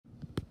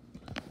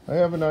I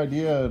have an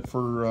idea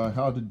for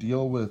how to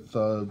deal with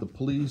the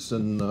police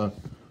and the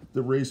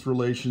race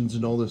relations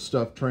and all this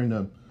stuff,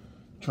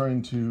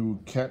 trying to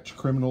catch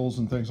criminals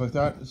and things like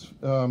that.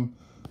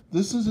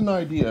 This is an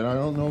idea, and I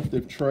don't know if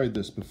they've tried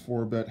this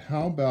before, but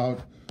how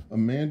about a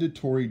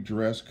mandatory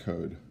dress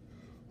code?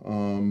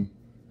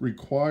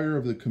 Require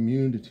of the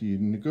community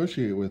to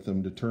negotiate with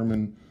them,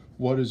 determine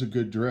what is a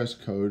good dress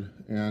code,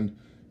 and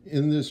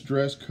in this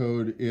dress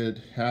code, it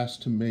has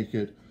to make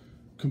it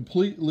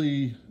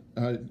completely.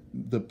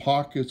 The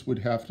pockets would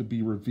have to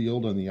be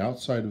revealed on the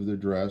outside of the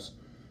dress.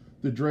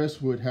 The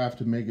dress would have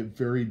to make it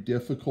very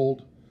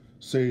difficult.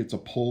 Say it's a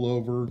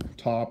pullover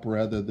top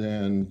rather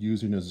than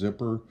using a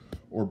zipper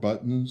or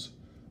buttons.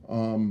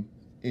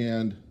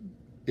 And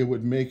it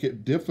would make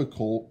it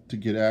difficult to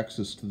get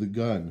access to the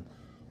gun.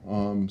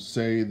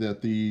 Say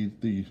that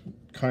the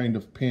kind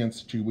of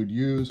pants that you would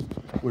use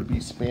would be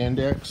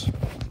spandex,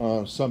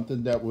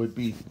 something that would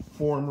be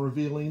form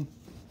revealing,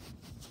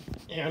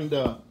 and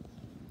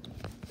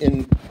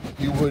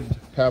you would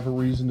have a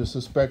reason to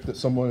suspect that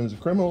someone is a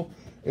criminal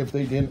if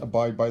they didn't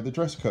abide by the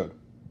dress code.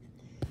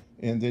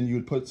 And then you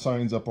would put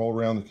signs up all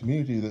around the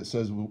community that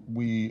says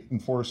we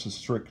enforce a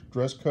strict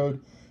dress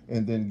code,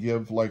 and then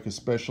give like a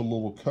special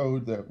little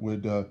code that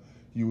would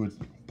you would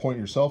point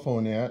your cell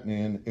phone at,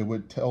 and it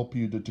would help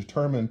you to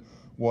determine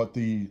what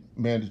the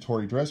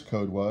mandatory dress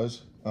code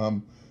was,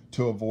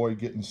 to avoid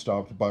getting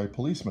stopped by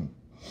policemen.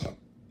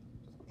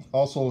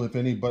 Also, if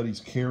anybody's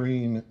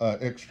carrying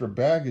extra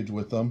baggage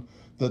with them,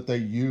 that they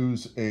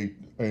use a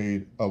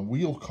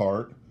wheel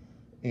cart,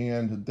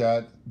 and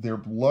that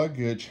their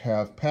luggage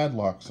have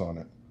padlocks on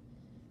it.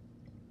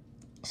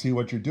 See,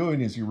 what you're doing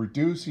is you're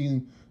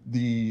reducing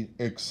the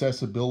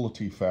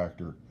accessibility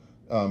factor,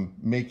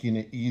 making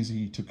it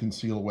easy to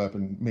conceal a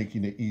weapon,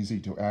 making it easy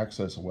to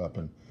access a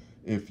weapon.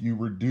 If you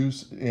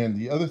reduce, and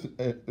the other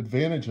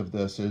advantage of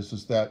this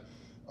is that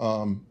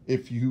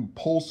if you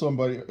pull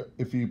somebody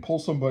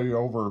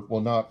over,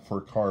 well, not for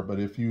a car, but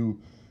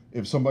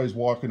if somebody's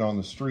walking on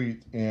the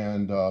street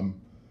and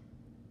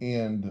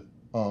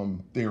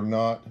they're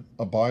not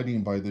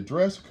abiding by the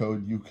dress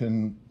code, you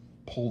can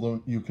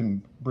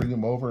bring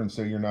them over and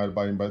say you're not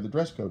abiding by the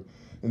dress code,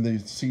 and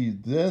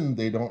then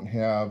they don't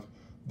have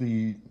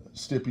the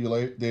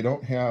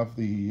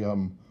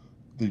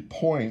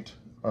point,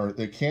 or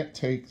they can't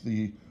take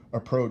the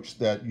approach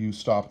that you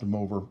stopped them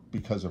over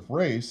because of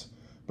race,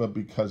 but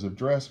because of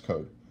dress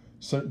code.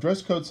 So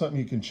dress code is something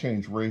you can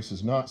change. Race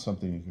is not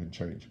something you can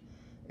change.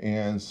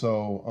 And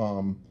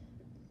so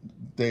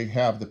they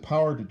have the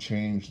power to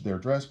change their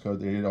dress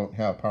code. They don't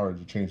have power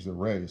to change their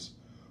race.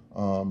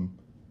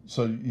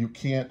 So you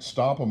can't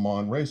stop them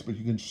on race, but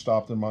you can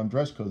stop them on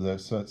dress code.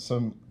 That's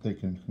some they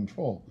can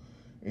control.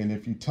 And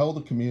if you tell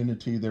the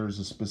community there's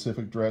a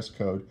specific dress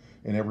code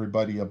and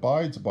everybody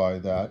abides by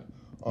that,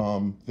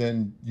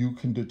 then you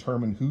can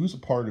determine who's a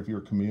part of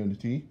your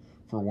community.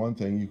 For one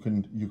thing,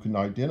 you can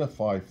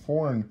identify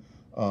foreign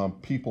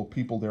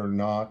people that are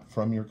not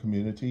from your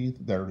community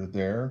that are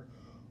there.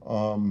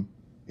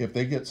 If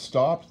they get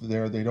stopped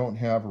there, they don't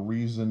have a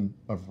reason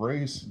of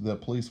race. The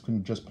police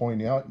can just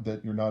point out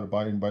that you're not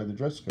abiding by the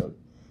dress code.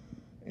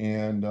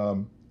 And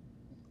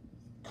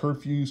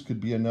curfews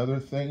could be another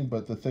thing,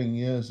 but the thing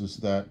is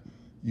that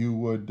you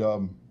would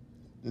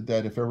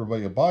that if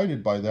everybody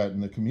abided by that in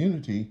the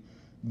community,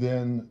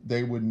 then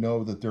they would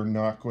know that they're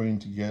not going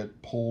to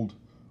get pulled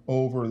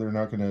over, they're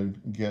not going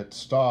to get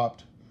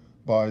stopped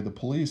by the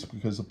police,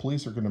 because the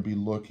police are going to be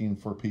looking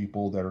for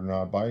people that are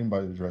not abiding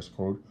by the dress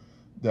code,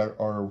 that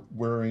are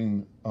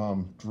wearing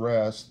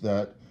dress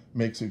that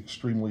makes it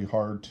extremely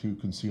hard to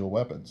conceal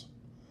weapons.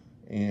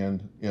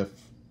 And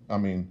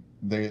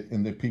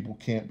the people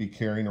can't be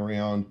carrying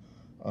around,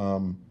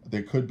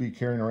 they could be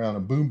carrying around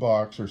a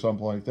boombox or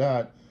something like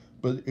that,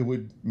 but it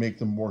would make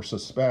them more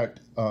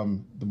suspect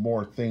the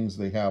more things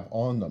they have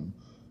on them.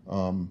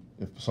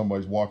 If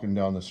somebody's walking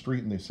down the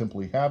street and they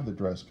simply have the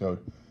dress code,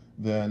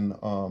 then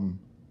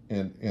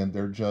and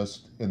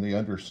they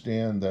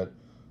understand that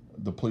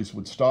the police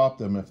would stop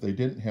them if they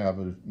didn't have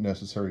a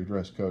necessary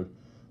dress code.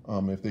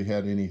 If they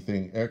had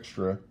anything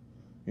extra,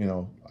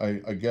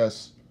 I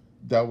guess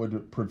that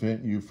would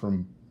prevent you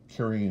from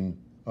carrying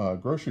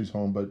groceries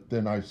home. But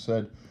then I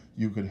said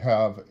you could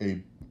have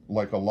a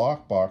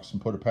lockbox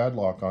and put a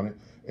padlock on it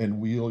and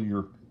wheel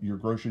your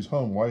groceries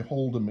home. Why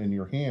hold them in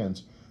your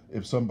hands?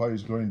 If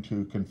somebody's going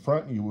to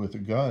confront you with a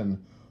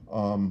gun,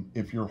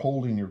 if you're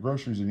holding your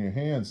groceries in your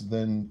hands,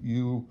 then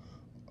you're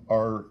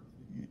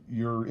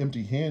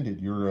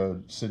empty-handed. You're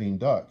a sitting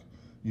duck.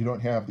 You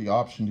don't have the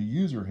option to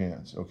use your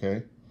hands.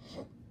 Okay.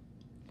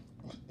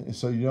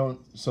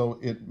 So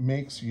it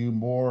makes you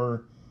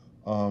more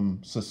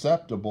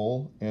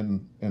susceptible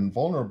and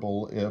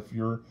vulnerable if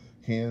your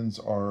hands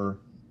are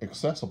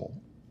accessible.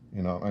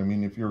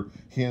 If your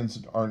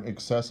hands aren't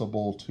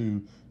accessible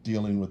to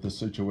dealing with the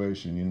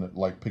situation,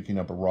 like picking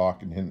up a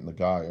rock and hitting the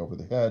guy over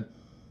the head,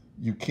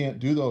 you can't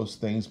do those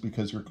things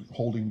because you're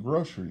holding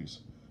groceries.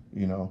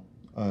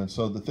 And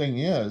so the thing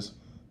is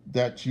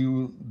that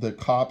the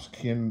cops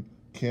can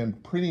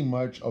pretty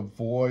much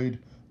avoid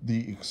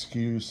the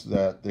excuse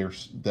that they're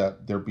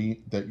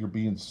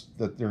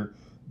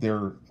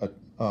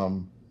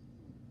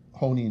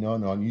honing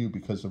on you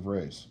because of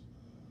race.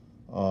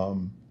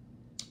 Um,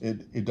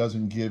 it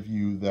doesn't give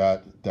you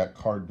that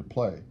card to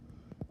play,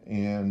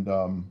 and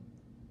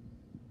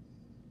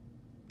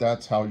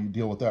that's how you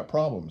deal with that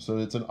problem. So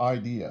it's an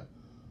idea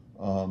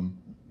um,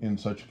 in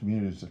such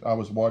communities. I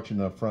was watching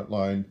a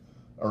Frontline,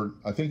 or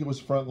I think it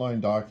was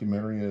Frontline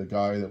documentary, a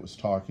guy that was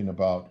talking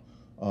about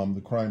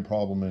the crime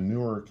problem in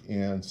Newark,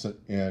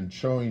 and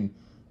showing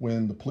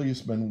when the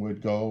policeman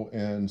would go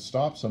and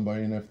stop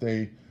somebody, and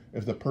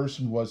if the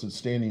person wasn't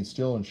standing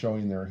still and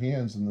showing their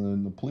hands, and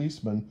then the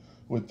policeman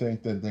would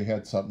think that they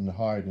had something to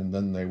hide, and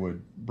then they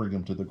would bring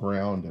them to the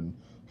ground and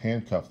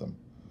handcuff them.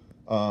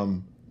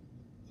 Um,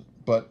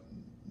 but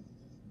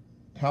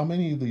how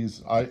many of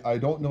these? I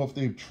don't know if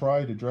they've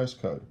tried a dress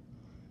code.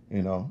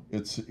 You know,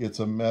 it's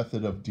a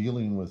method of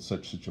dealing with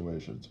such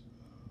situations.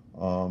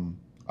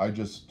 I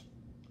just,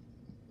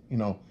 you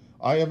know,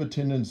 I have a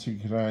tendency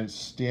to kind of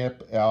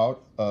step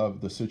out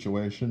of the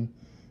situation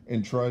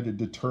and try to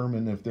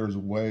determine if there's a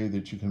way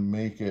that you can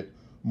make it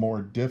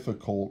more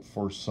difficult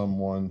for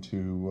someone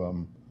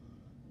to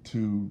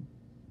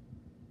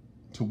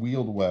to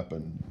wield a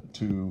weapon,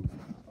 to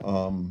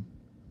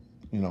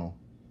you know,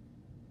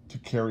 to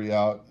carry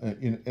out.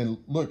 And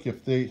look,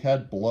 if they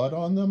had blood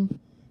on them,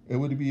 it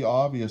would be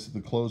obvious that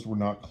the clothes were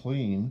not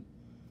clean,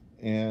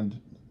 and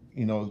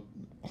you know,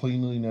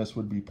 cleanliness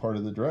would be part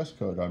of the dress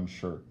code, I'm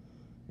sure.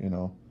 You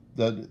know,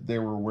 that they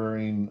were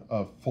wearing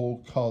a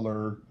full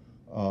color,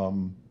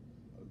 um,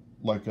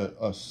 like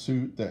a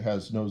suit that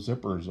has no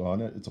zippers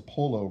on it. It's a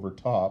pullover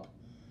top,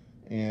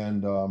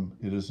 and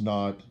it is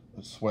not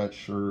a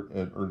sweatshirt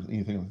or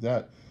anything like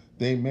that.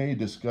 They may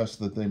discuss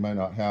that they might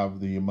not have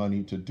the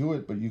money to do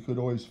it, but you could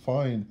always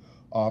find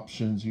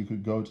options. You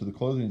could go to the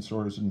clothing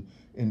stores and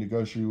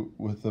negotiate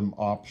with them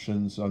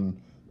options on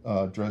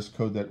dress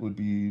code that would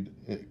be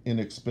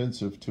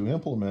inexpensive to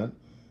implement,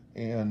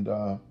 and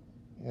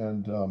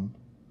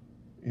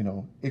you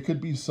know, it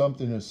could be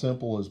something as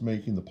simple as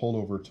making the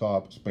pullover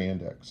top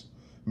spandex,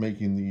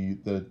 making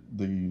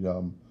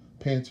the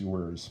pants you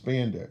wear is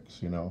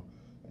spandex, you know.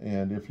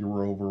 And if you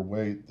were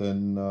overweight,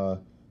 then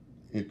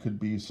it could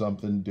be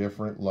something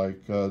different,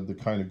 like the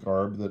kind of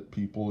garb that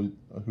people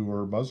who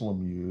are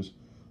Muslim use,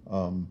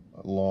 a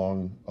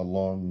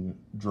long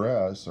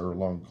dress or a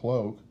long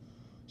cloak,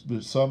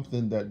 but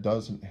something that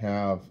doesn't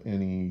have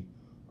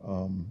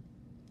um,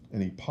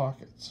 any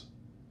pockets,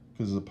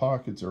 because the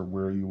pockets are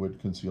where you would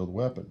conceal the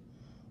weapon.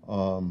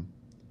 Um,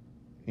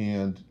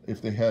 and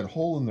if they had a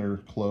hole in their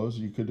clothes,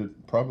 you could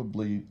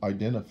probably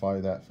identify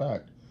that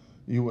fact.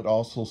 You would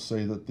also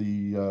say that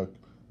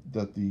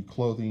the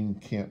clothing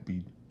can't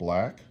be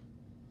black,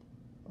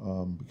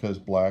 because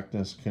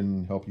blackness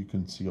can help you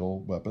conceal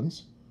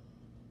weapons.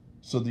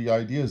 So the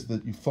idea is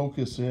that you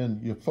focus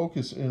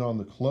in on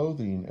the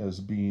clothing as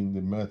being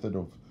the method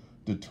of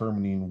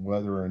determining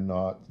whether or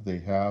not they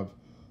have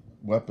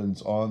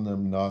weapons on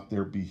them, not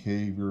their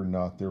behavior,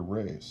 not their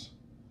race.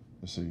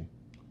 You see,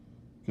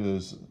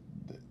 because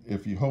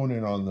if you hone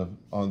in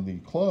on the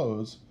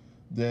clothes,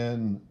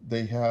 then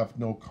they have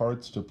no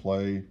cards to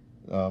play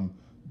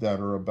that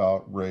are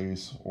about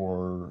race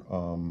or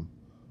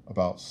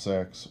about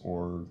sex,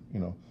 or you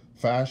know,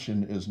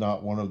 fashion is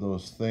not one of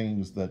those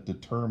things that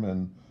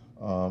determine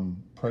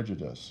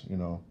prejudice. You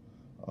know,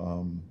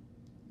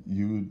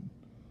 you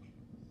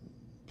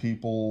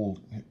people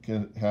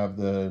can have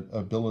the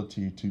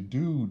ability to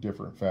do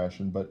different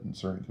fashion, but in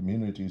certain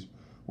communities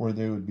where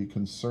they would be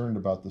concerned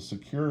about the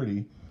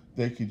security,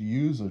 they could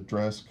use a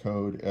dress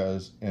code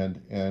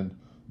and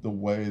the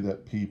way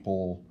that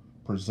people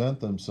present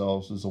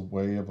themselves as a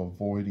way of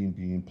avoiding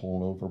being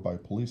pulled over by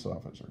police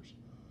officers,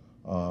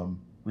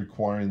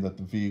 requiring that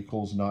the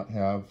vehicles not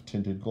have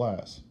tinted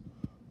glass,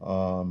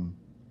 um,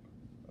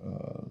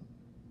 uh,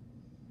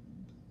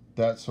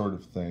 that sort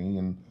of thing.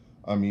 And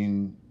I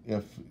mean,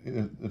 if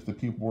the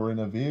people were in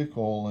a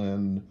vehicle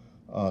and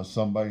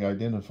somebody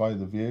identified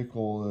the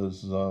vehicle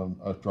as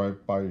a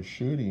drive-by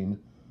shooting,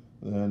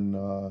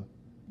 then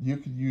you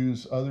could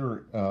use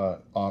other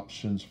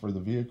options for the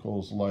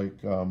vehicles,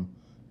 like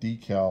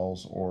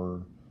decals,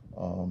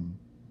 um,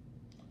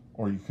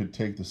 or you could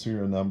take the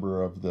serial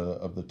number of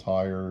the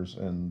tires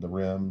and the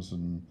rims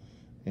and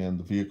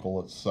the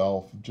vehicle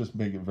itself. Just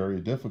make it very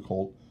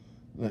difficult.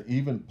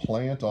 Even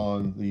plant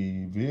on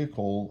the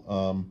vehicle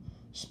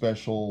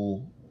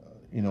special,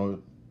 you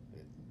know,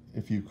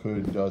 if you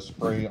could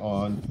spray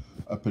on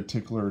a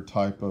particular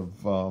type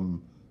of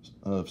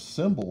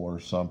symbol or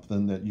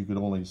something that you could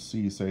only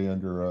see, say,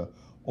 under a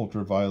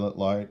ultraviolet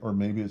light, or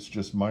maybe it's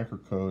just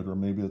microcode, or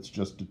maybe it's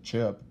just a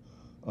chip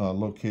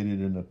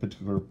located in a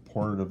particular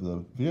part of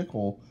the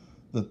vehicle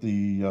that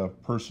the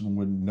person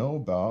wouldn't know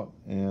about,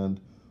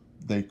 and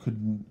they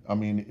couldn't. I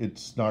mean,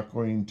 it's not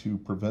going to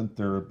prevent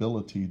their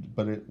ability,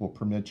 but it will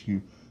permit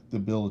you the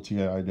ability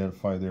to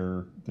identify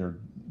their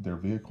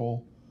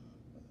vehicle,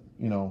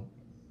 you know,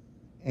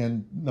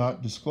 and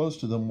not disclose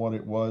to them what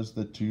it was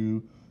that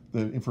you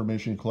the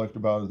information you collect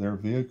about their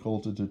vehicle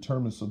to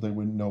determine so they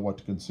wouldn't know what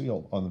to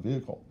conceal on the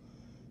vehicle.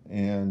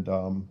 And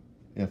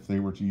if they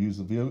were to use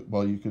the vehicle,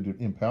 well, you could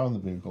impound the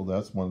vehicle.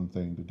 That's one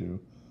thing to do.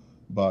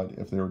 But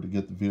if they were to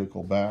get the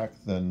vehicle back,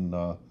 then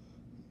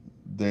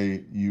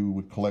you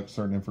would collect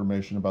certain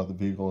information about the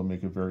vehicle and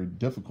make it very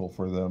difficult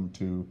for them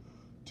to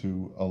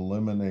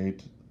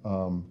eliminate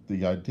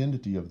the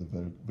identity of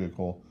the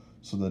vehicle.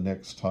 So the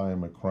next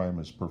time a crime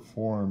is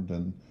performed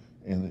and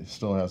it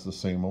still has the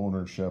same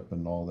ownership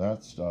and all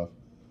that stuff,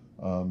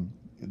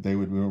 they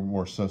would be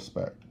more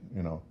suspect,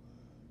 you know.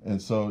 And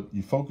so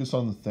you focus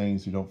on the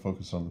things, you don't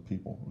focus on the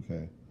people,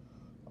 okay?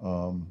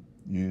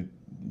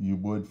 You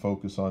would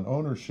focus on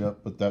ownership,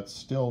 but that's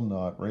still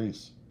not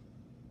race.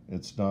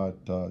 It's not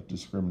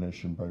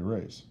discrimination by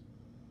race.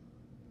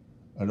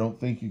 I don't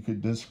think you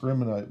could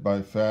discriminate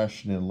by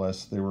fashion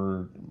unless they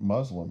were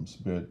Muslims,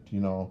 but, you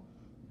know,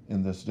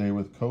 in this day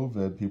with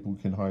COVID, people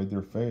can hide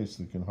their face,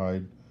 they can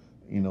hide,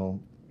 you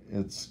know,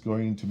 it's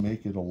going to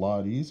make it a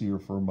lot easier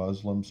for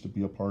Muslims to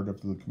be a part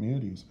of the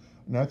communities.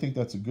 And I think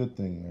that's a good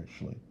thing,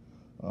 actually,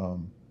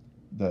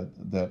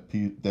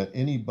 that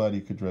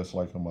anybody could dress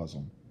like a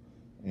Muslim.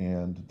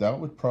 And that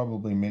would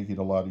probably make it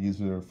a lot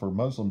easier for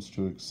Muslims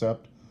to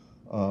accept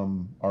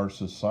our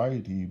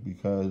society,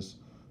 because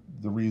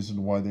the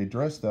reason why they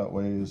dress that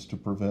way is to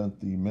prevent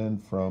the men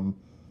from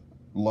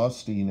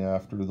lusting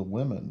after the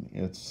women.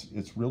 It's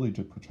really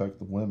to protect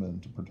the women,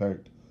 to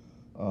protect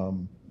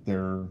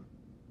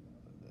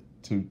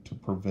to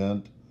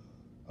prevent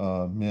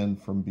men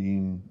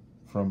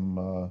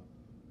from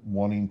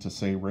wanting to,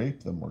 say,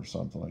 rape them or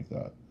something like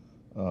that.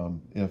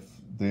 If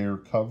they're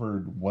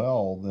covered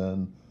well,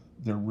 then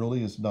there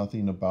really is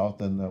nothing about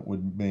them that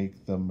would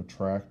make them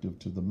attractive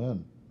to the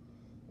men.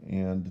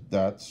 And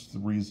that's the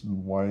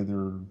reason why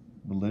their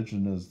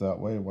religion is that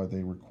way, why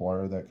they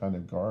require that kind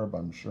of garb,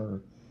 I'm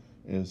sure,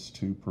 is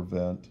to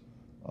prevent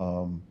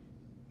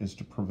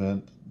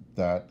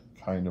that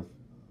kind of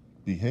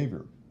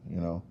behavior,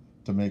 you know,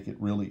 to make it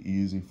really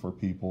easy for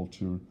people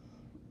to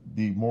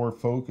be more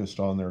focused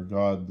on their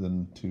God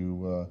than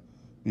to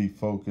be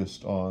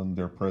focused on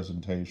their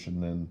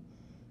presentation.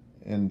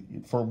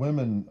 And for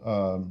women,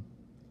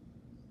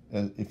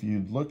 if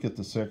you look at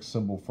the sex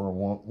symbol for a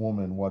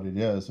woman, what it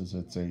is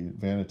it's a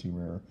vanity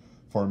mirror.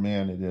 For a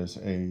man, it is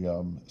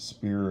a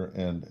spear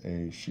and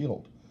a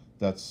shield.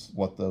 That's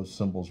what those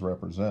symbols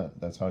represent.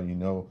 That's how you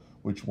know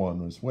which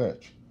one was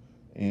which.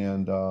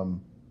 And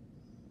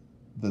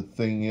the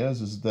thing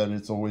is that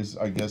it's always,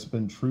 I guess,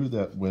 been true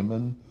that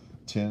women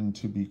tend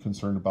to be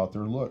concerned about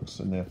their looks.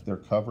 And if they're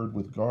covered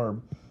with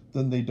garb,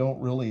 then they don't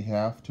really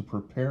have to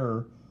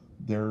prepare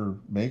their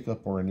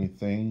makeup or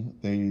anything.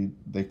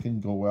 They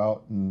can go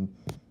out and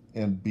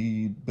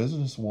be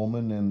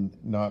businesswoman and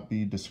not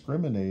be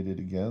discriminated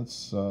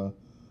against, you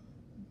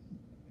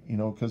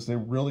know, because they're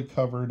really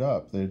covered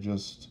up. They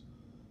just,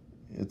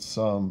 it's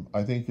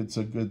I think it's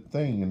a good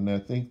thing. And I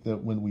think that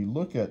when we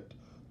look at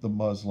the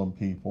Muslim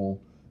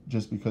people,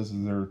 just because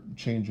of their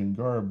change in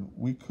garb,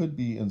 we could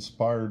be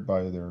inspired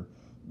by their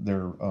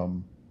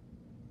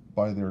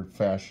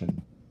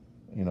fashion.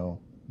 You know,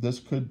 this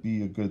could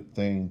be a good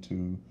thing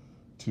to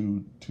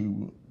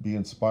be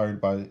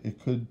inspired by.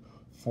 It could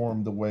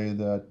form the way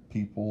that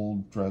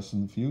people dress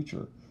in the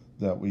future,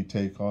 that we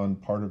take on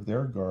part of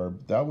their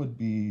garb. That would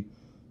be,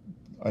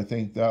 I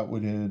think that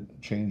would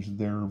change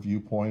their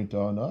viewpoint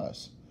on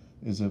us,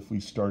 is if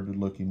we started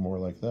looking more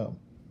like them.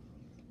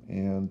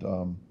 And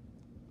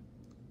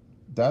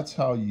that's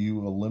how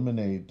you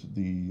eliminate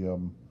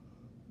the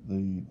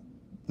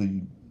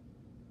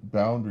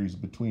boundaries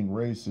between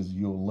races.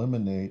 You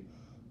eliminate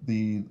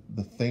the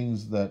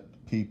things that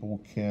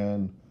people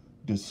can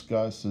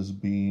discuss as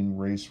being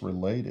race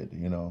related.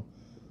 You know,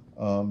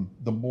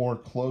 the more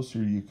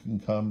closer you can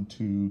come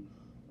to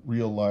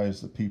realize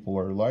that people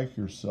are like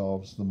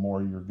yourselves, the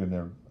more you're going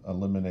to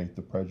eliminate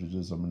the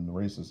prejudice and the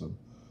racism.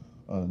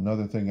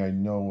 Another thing I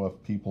know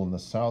of people in the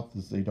South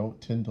is they don't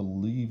tend to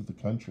leave the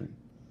country.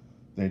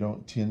 They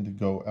don't tend to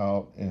go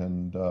out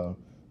and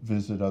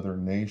visit other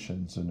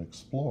nations and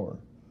explore.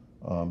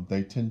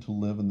 They tend to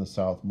live in the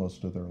South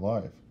most of their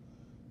life.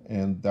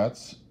 And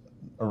that's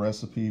a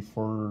recipe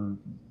for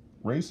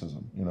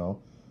racism, you know,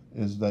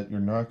 is that you're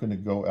not going to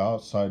go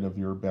outside of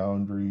your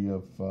boundary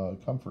of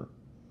comfort.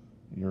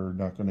 You're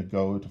not going to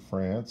go to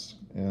France.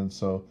 And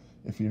so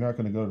if you're not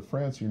going to go to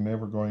France, you're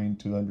never going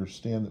to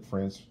understand that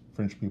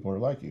French people are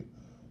like you.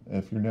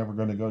 If you're never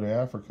going to go to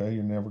Africa,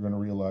 you're never going to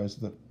realize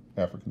that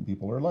African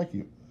people are like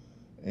you.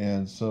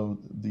 And so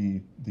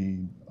the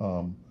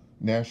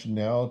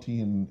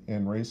nationality and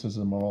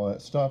racism and all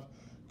that stuff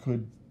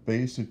could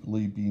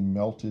basically be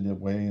melted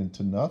away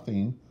into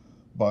nothing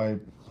by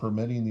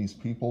permitting these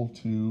people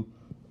to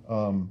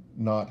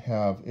not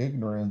have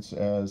ignorance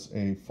as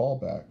a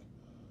fallback.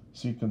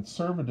 See,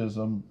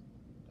 conservatism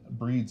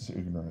breeds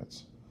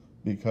ignorance,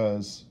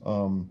 because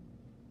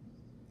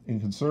in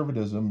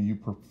conservatism you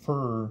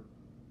prefer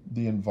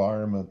the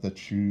environment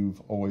that you've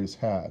always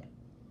had.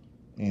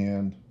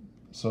 And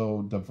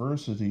so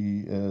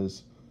diversity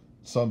is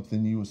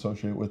something you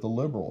associate with the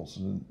liberals.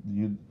 And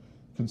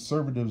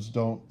conservatives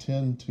don't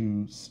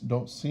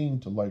seem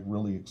to like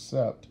really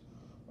accept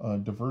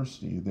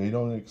diversity. They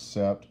don't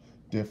accept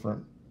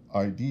different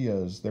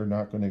ideas. They're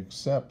not going to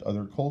accept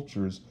other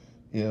cultures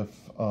if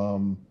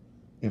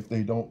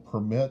they don't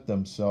permit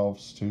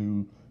themselves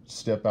to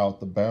step out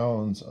the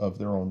bounds of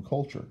their own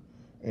culture.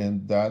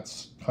 And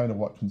that's kind of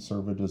what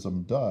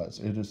conservatism does.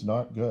 It is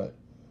not good.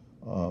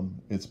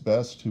 It's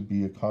best to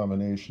be a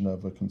combination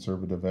of a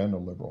conservative and a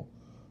liberal.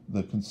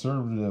 The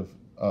conservative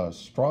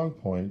strong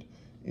point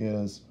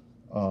is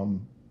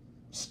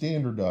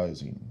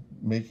standardizing,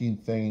 making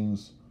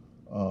things,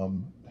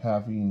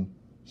 having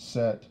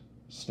set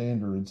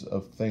standards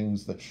of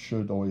things that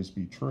should always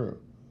be true.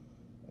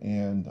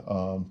 And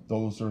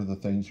those are the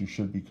things you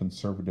should be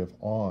conservative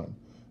on,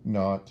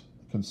 not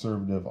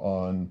conservative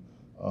on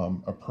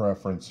a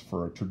preference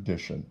for a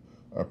tradition,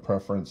 a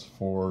preference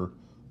for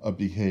a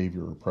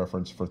behavior, a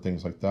preference for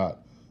things like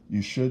that.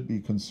 You should be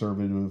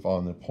conservative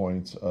on the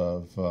points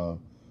of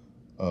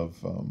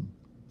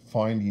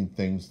finding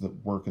things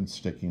that work and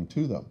sticking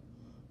to them,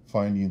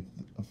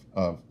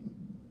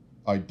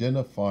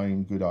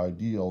 identifying good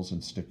ideals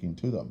and sticking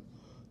to them.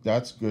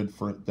 That's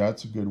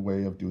a good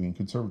way of doing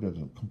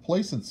conservatism.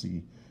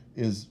 Complacency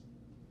is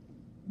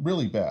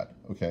really bad,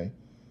 okay?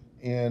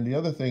 And the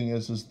other thing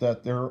is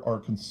that there are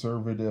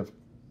conservative,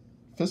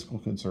 fiscal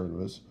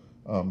conservatives,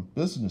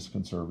 business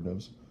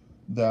conservatives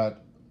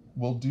that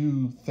will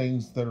do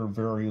things that are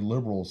very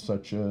liberal,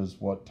 such as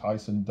what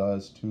Tyson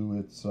does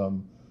to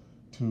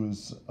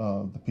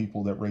the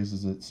people that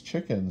raises its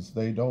chickens.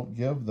 They don't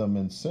give them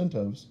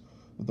incentives.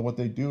 What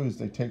they do is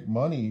they take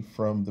money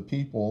from the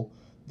people,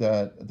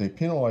 that they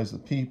penalize the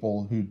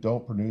people who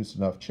don't produce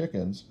enough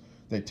chickens.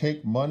 They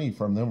take money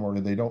from them, or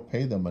they don't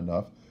pay them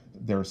enough.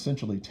 They're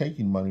essentially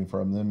taking money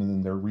from them, and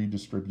then they're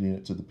redistributing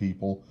it to the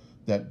people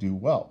that do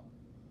well,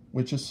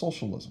 which is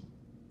socialism.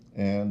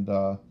 And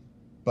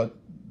but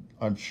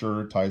I'm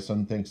sure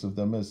Tyson thinks of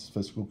them as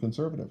fiscal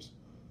conservatives,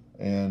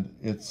 and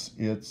it's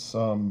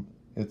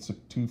a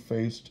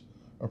two-faced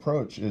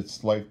approach.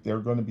 It's like they're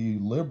going to be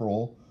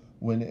liberal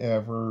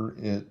whenever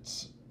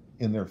it's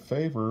in their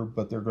favor,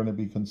 but they're going to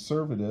be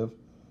conservative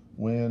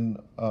when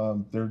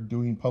they're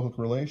doing public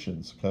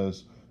relations,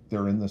 because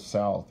they're in the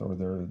South, or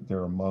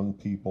they're among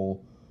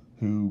people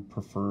who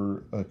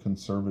prefer a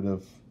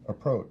conservative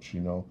approach,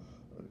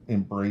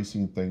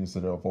 embracing things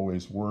that have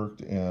always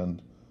worked,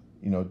 and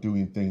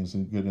doing things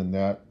and good in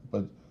that.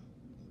 But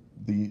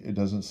it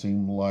doesn't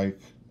seem like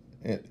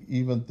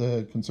even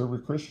the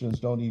conservative Christians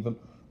don't even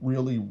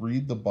really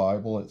read the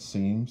Bible, it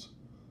seems,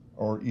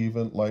 or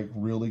even like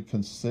really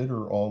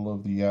consider all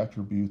of the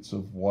attributes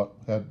of what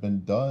had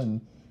been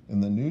done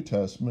in the New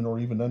Testament, or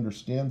even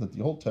understand that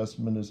the Old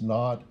Testament is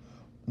not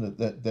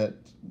that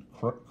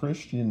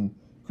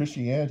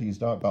Christianity is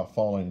not about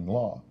following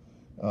law.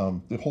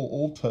 The whole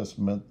Old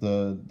Testament,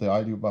 the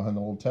idea behind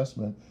the Old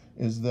Testament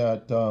is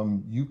that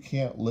you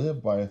can't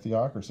live by a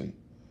theocracy.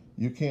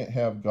 You can't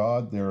have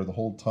God there the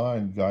whole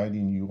time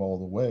guiding you all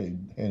the way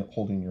and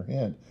holding your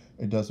hand.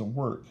 It doesn't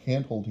work.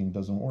 Hand holding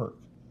doesn't work.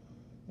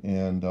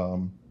 And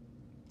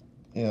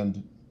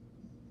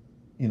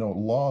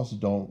laws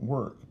don't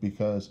work,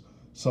 because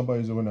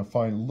somebody's going to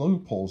find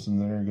loopholes,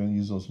 and they're going to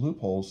use those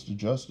loopholes to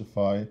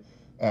justify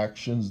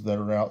actions that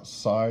are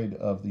outside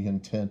of the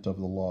intent of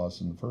the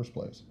laws in the first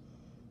place.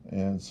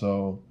 And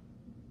so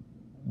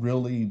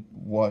really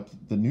what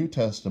the New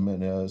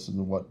Testament is,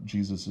 and what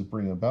Jesus is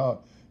bringing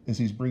about, is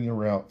he's bringing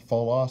around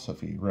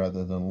philosophy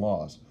rather than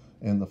laws.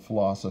 And the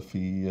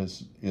philosophy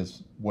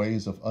is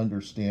ways of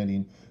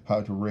understanding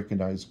how to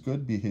recognize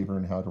good behavior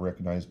and how to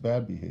recognize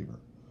bad behavior.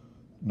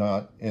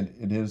 And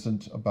it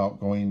isn't about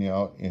going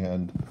out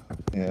and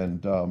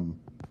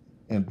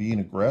being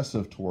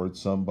aggressive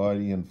towards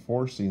somebody and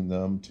forcing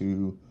them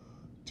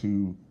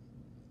to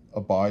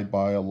abide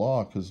by a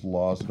law, because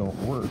laws don't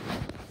work.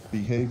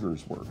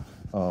 Behaviors work.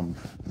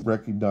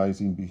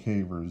 Recognizing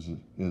behaviors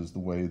is the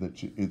way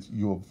that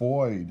you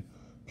avoid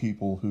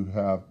people who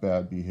have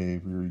bad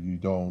behavior. You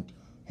don't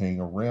hang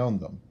around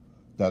them.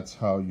 That's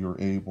how you're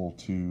able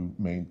to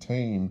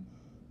maintain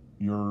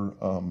your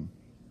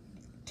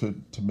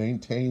to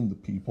maintain the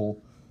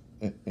people,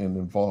 and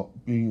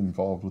being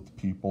involved with the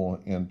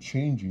people, and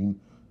changing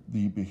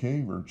the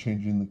behavior,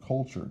 changing the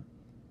culture.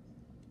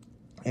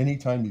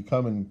 Anytime you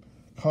come in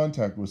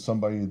contact with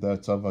somebody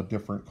that's of a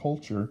different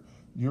culture,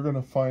 you're going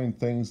to find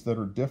things that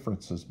are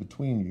differences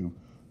between you,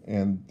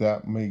 and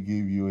that may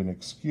give you an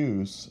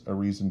excuse, a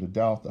reason to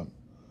doubt them.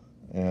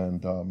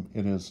 And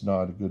it is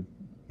not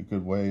a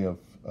good way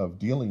of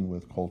dealing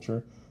with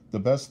culture. The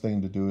best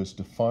thing to do is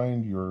to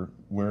find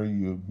where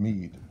you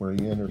meet, where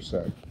you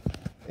intersect,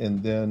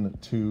 and then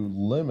to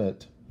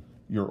limit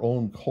your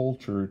own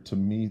culture to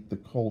meet the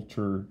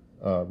culture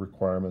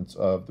requirements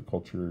of the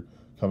culture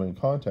come in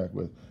contact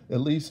with,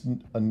 at least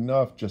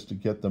enough just to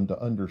get them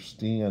to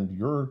understand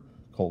your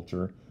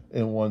culture.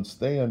 And once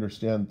they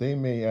understand, they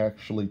may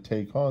actually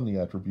take on the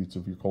attributes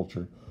of your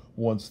culture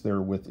once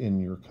they're within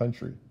your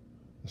country,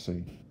 you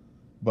see.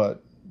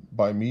 But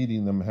by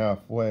meeting them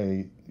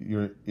halfway,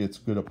 it's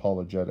good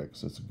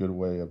apologetics. It's a good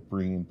way of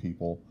bringing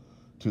people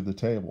to the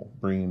table,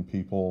 bringing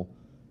people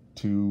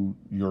to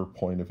your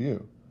point of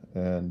view.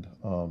 And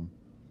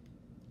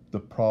the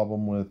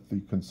problem with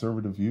the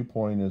conservative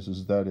viewpoint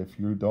is that if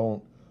you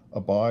don't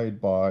abide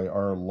by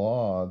our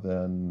law,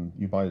 then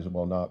you might as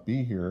well not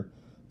be here.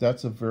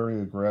 That's a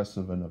very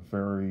aggressive and a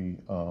very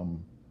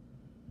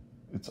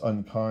it's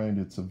unkind.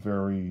 It's a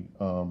very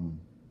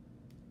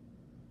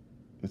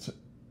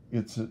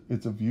it's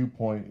a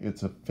viewpoint.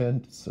 It's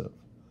offensive.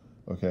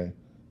 Okay.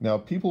 Now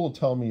people will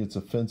tell me it's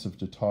offensive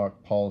to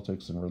talk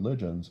politics and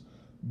religions,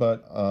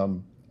 but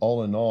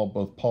all in all,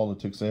 both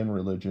politics and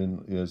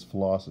religion is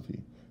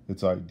philosophy.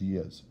 It's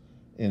ideas.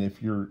 And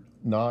if you're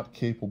not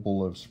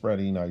capable of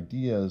spreading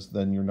ideas,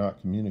 then you're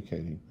not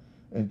communicating.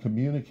 And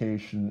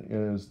communication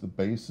is the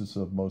basis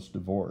of most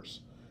divorce.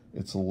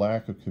 It's a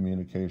lack of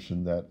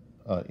communication that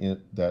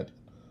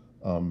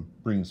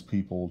brings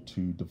people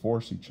to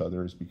divorce each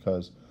other, is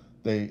because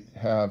they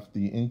have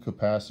the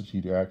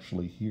incapacity to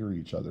actually hear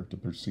each other, to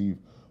perceive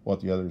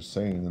what the other is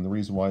saying. And the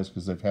reason why is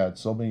because they've had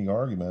so many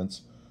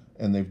arguments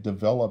and they've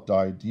developed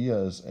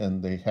ideas,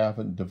 and they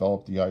haven't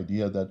developed the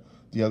idea that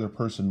the other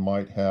person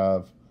might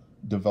have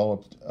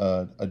developed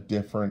a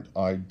different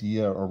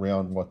idea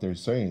around what they're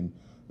saying.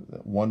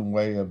 One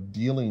way of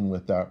dealing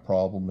with that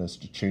problem is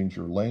to change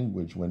your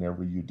language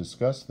whenever you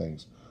discuss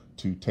things,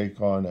 to take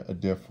on a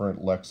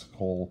different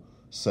lexical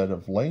set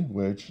of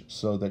language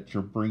so that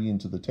you're bringing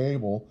to the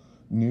table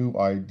new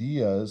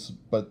ideas,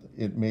 but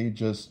it may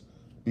just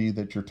be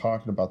that you're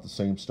talking about the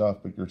same stuff,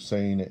 but you're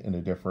saying it in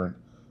a different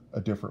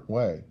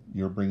way.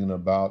 You're bringing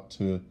about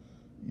to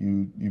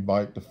you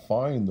might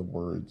define the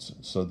words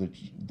so that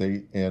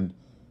they and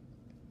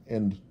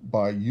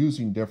by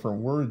using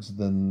different words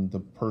than the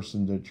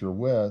person that you're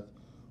with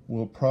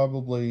will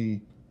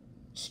probably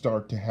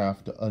start to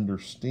have to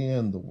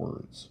understand the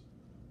words,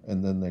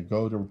 and then they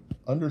go to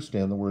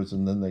understand the words,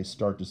 and then they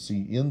start to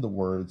see in the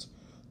words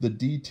the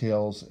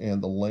details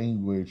and the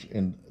language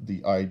and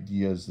the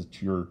ideas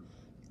that you're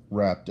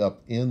wrapped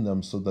up in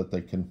them, so that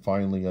they can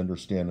finally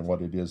understand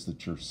what it is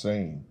that you're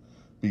saying.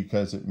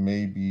 Because it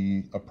may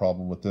be a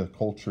problem with the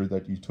culture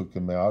that you took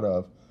them out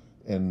of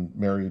and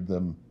married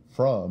them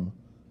from,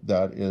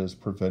 that is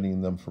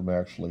preventing them from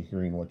actually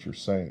hearing what you're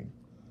saying.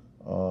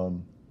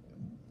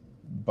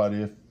 But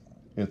if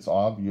it's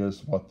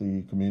obvious what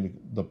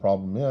the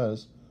problem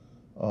is,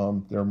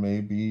 there may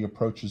be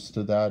approaches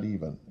to that.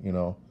 Even,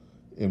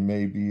 it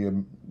may be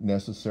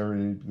necessary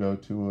to go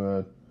to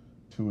a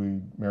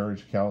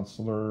marriage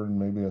counselor and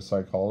maybe a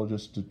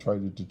psychologist to try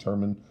to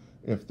determine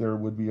if there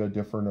would be a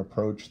different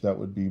approach that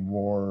would be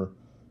more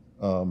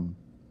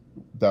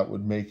that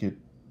would make it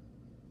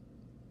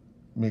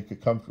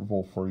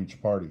comfortable for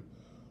each party.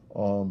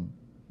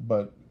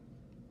 But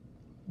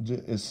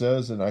it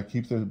says, and I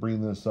keep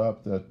bringing this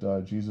up,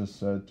 that Jesus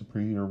said to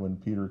Peter when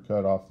Peter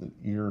cut off the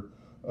ear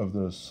of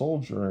the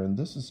soldier, and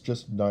this is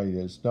just an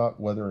idea. It's not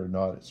whether or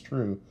not it's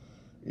true.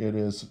 It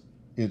is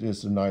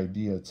an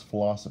idea. It's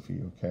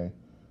philosophy. Okay,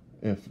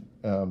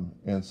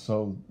 and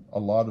so a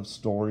lot of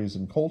stories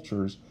and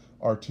cultures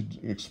are to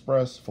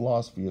express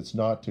philosophy. It's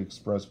not to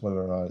express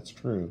whether or not it's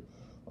true.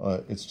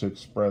 It's to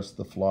express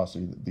the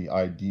philosophy, the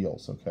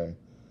ideals. Okay,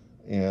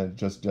 and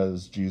just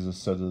as Jesus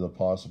said to the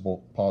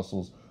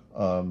apostles,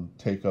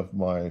 take of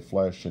my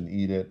flesh and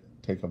eat it,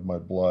 take of my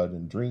blood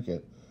and drink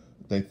it.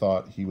 They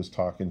thought he was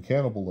talking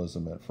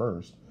cannibalism at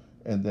first,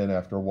 and then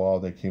after a while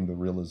they came to the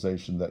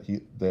realization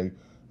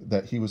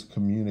that he was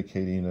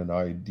communicating an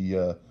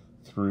idea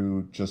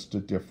through just a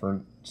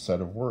different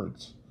set of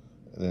words.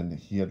 And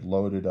he had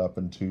loaded up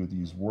into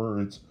these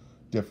words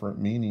different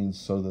meanings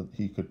so that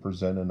he could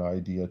present an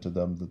idea to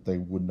them that they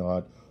would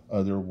not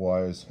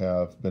otherwise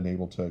have been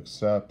able to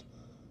accept.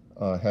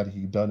 Had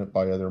he done it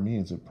by other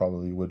means, it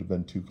probably would have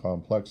been too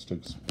complex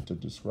to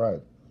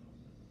describe.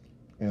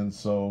 And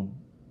so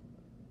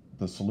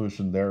the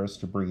solution there is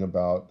to bring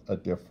about a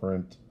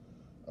different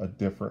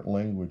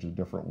language, a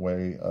different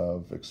way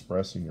of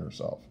expressing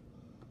yourself.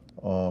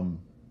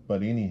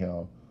 But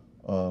anyhow,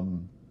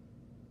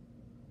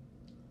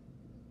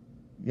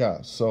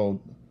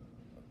 so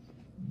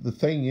the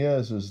thing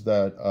is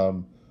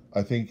that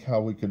I think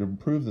how we could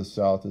improve the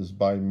South is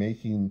by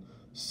making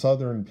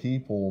Southern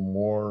people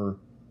more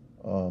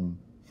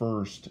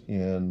versed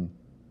in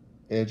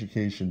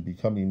education,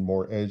 becoming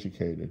more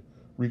educated,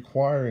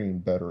 requiring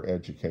better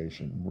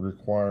education,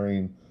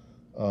 requiring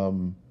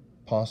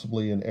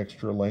possibly an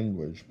extra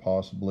language,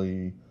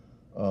 possibly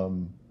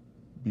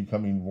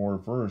becoming more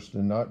versed,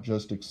 and not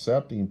just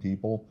accepting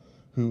people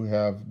who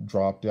have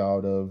dropped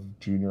out of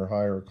junior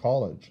high or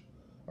college.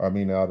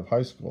 Out of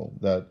high school.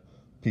 That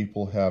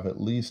people have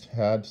at least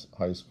had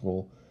high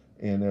school,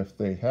 and if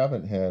they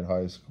haven't had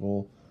high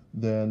school,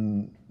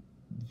 then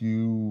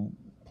you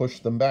push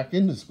them back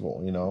into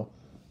school.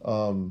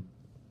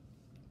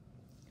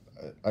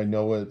 I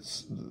know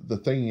it's the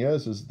thing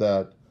is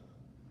that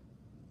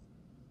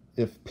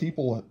if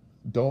people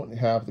don't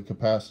have the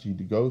capacity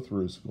to go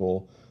through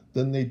school,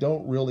 then they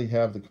don't really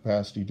have the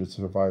capacity to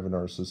survive in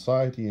our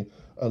society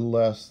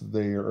unless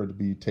they are to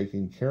be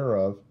taken care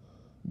of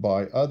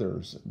by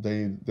others.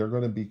 They're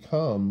going to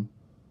become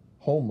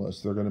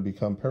homeless. They're going to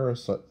become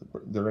parasite.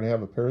 They're going to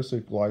have a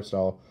parasitic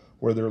lifestyle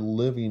where they're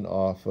living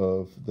off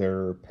of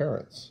their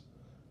parents,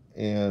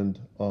 and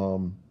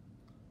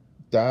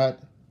that,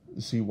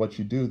 see, what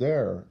you do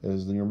there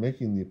is that you're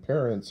making the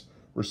parents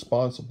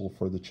responsible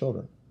for the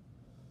children.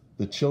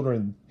 The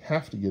children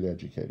have to get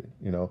educated,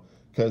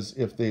 because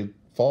if they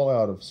fall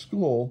out of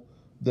school,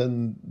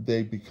 then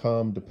they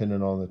become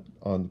dependent on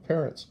the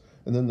parents,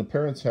 and then the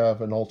parents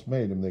have an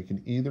ultimatum. They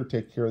can either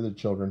take care of the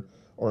children,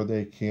 or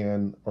they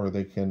can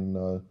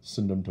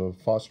send them to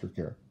foster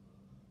care.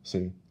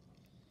 See,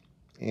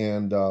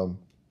 and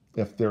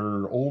if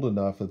they're old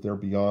enough that they're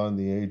beyond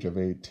the age of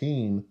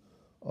 18,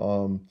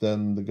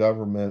 then the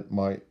government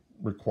might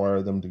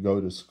require them to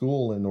go to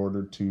school in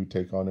order to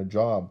take on a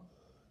job,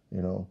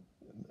 and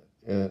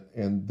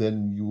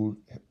then you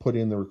put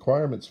in the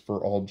requirements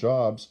for all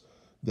jobs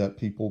that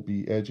people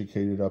be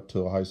educated up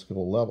to a high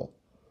school level.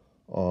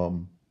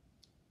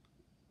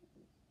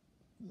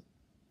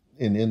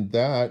 And in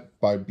that,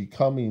 by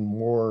becoming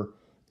more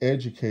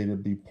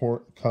educated,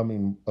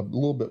 becoming a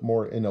little bit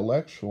more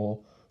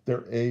intellectual,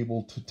 they're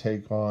able to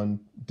take on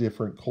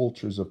different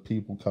cultures of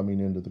people coming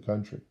into the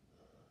country.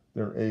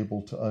 They're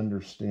able to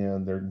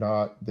understand.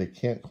 They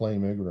can't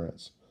claim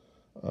ignorance.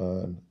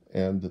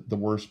 And the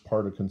worst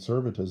part of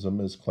conservatism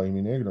is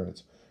claiming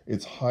ignorance.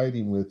 It's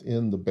hiding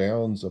within the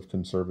bounds of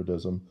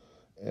conservatism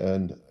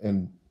and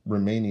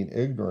remaining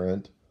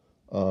ignorant,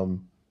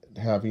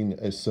 having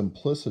a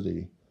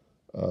simplicity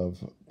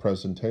of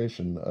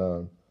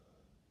presentation.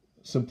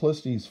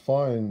 Simplicity is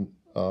fine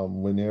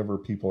whenever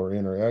people are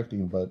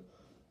interacting, but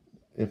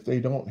if they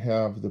don't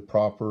have the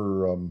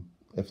proper,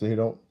 if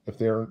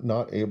they're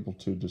not able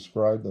to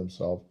describe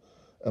themselves,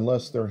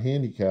 unless they're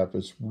handicapped,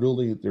 there's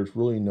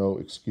really no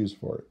excuse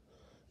for it.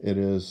 It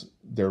is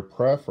their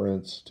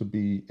preference to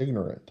be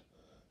ignorant.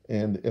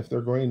 And if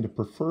they're going to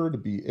prefer to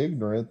be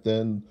ignorant,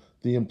 then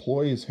the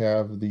employees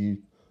have the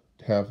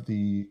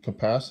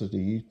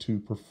capacity to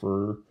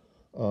prefer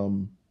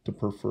to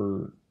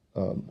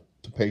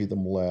pay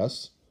them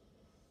less,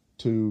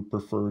 to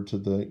prefer to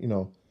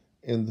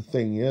and the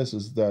thing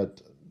is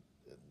that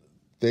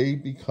they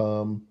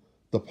become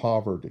the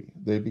poverty,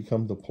 they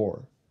become the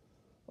poor,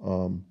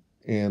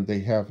 and they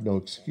have no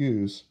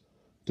excuse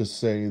to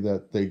say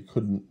that they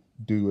couldn't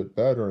do it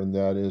better, and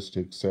that is to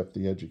accept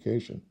the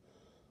education.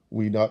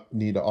 We not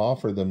need to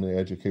offer them the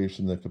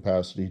education, the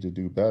capacity to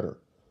do better,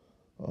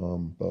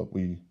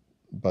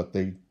 but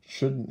they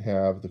shouldn't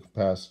have the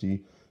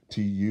capacity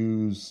to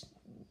use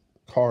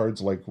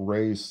cards like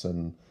race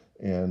and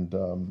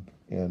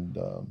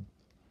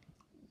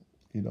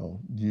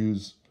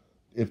use,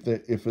 if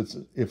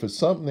it's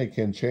something they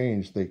can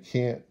change, they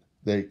can't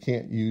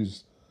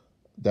use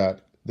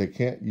that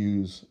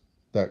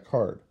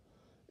card.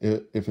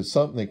 If it's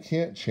something they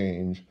can't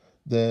change,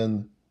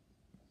 then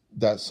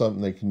that's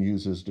something they can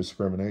use as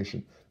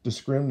discrimination.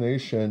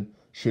 Discrimination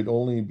should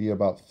only be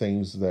about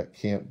things that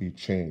can't be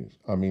changed.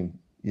 I mean,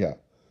 yeah.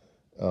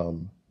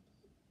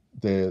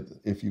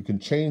 If you can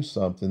change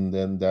something,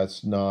 then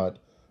that's not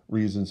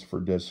reasons for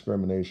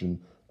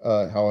discrimination.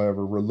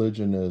 However,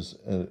 religion is,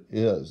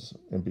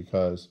 and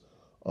because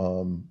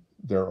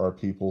there are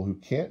people who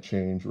can't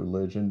change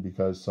religion,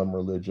 because some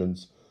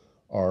religions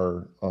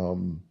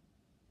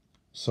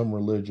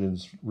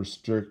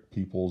restrict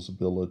people's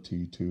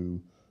ability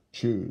to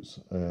choose,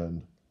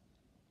 and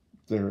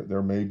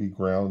there may be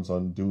grounds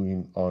on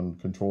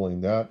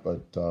controlling that,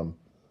 but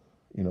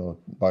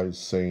by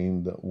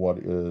saying that what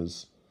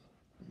is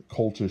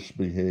cultish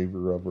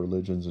behavior of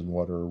religions and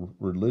what are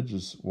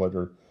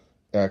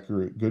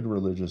accurate, good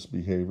religious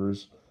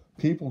behaviors,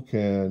 people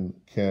can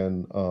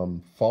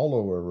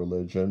follow a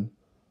religion.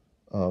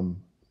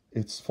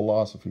 It's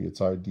philosophy,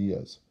 it's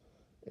ideas,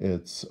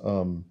 it's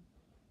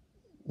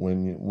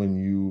when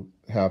you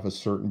have a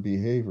certain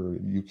behavior,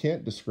 you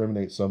can't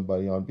discriminate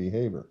somebody on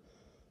behavior,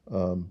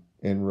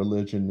 and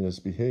religion is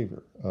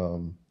behavior.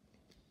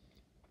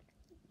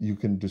 You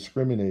can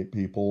discriminate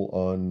people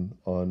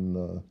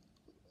on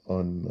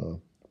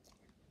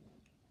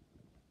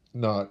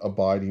not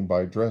abiding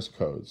by dress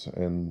codes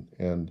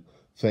and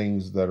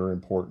things that are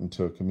important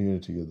to a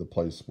community of the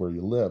place where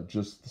you live,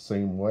 just the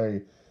same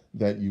way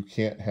that you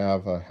can't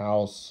have a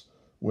house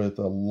with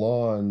a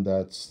lawn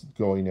that's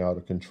going out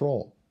of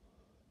control.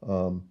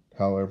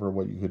 However,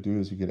 what you could do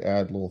is you could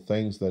add little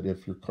things that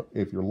if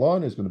your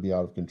lawn is going to be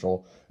out of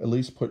control, at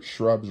least put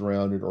shrubs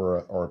around it,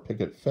 or a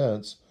picket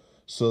fence,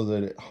 so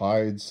that it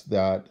hides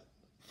that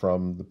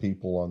from the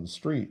people on the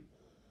street,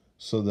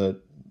 so that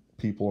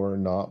people are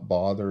not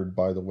bothered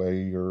by the way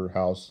your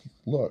house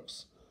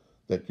looks,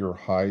 that you're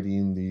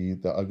hiding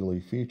the ugly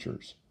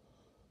features.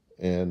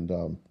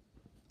 And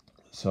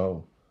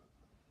so,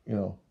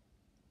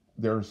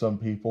 there are some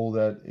people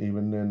that,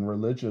 even in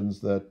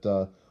religions,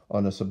 that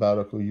on a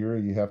sabbatical year,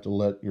 you have to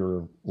let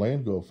your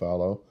land go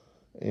fallow.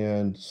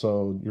 And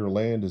so your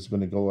land is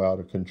going to go out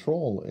of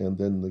control. And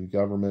then the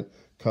government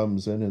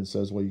comes in and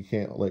says, well, you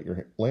can't let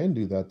your land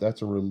do that.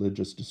 That's a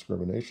religious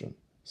discrimination.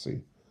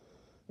 See?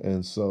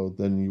 And so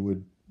then you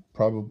would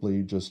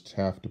probably just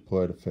have to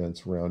put a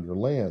fence around your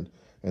land.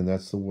 and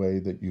that's the way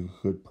that you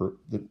could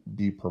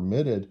be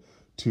permitted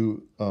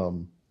to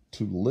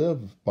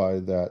live by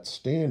that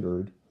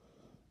standard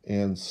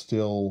and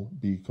still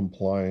be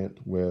compliant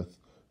with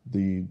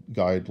the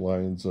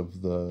guidelines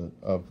of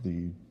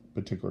the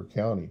particular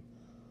county.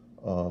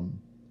 Um,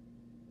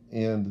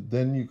 and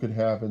then you could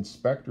have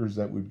inspectors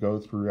that would go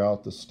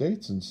throughout the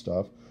states and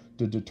stuff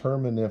to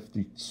determine if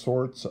the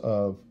sorts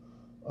of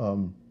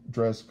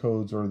dress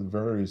codes or the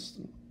various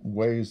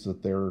ways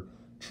that they're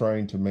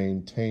trying to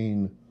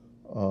maintain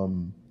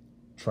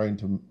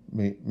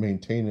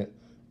maintain it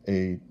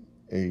a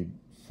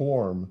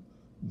form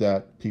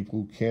that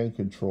people can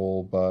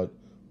control, but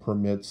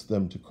permits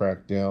them to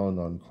crack down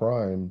on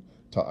crime,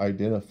 to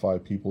identify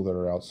people that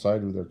are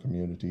outside of their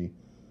community,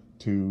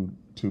 to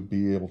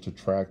be able to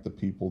track the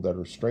people that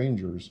are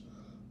strangers.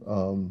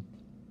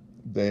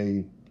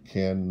 They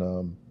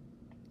can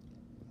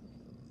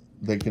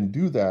they can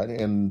do that,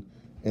 and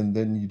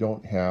then you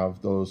don't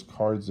have those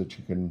cards that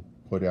you can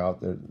put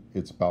out that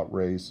it's about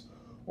race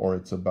or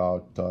it's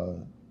about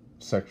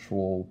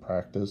sexual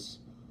practice,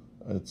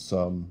 it's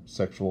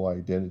sexual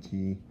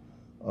identity.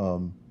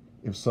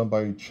 If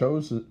somebody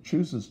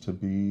chooses to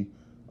be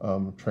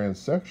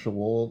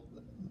transsexual,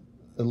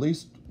 at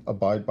least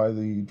abide by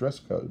the dress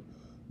code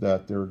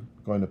that they're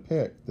going to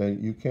pick.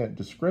 You can't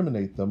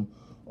discriminate them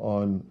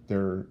on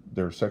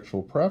their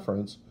sexual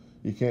preference.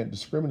 You can't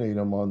discriminate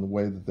them on the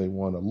way that they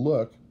want to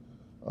look,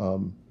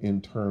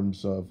 in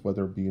terms of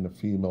whether being a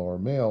female or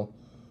male.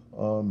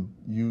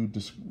 You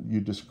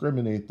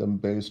discriminate them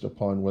based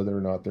upon whether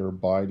or not they're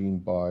abiding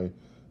by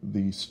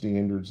the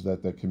standards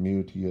that the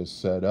community has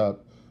set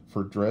up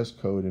for dress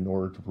code in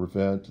order to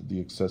prevent the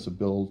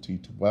accessibility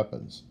to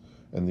weapons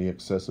and the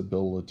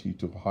accessibility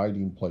to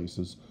hiding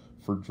places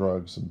for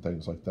drugs and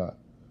things like that.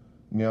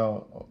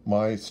 Now,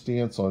 my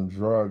stance on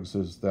drugs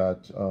is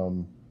that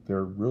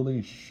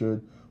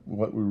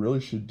what we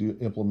really should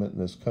implement in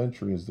this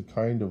country is the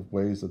kind of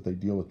ways that they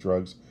deal with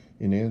drugs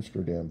in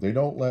Amsterdam. They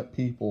don't let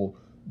people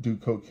do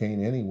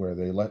cocaine anywhere.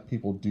 They let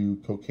people do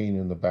cocaine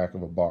in the back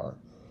of a bar,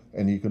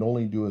 and you can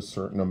only do a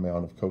certain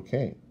amount of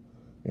cocaine.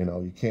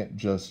 You can't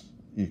just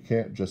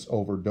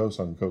overdose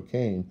on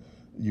cocaine.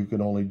 You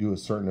can only do a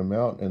certain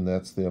amount, and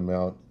that's the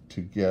amount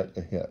to get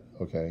a hit,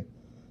 okay,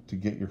 to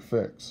get your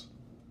fix.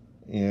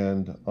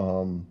 And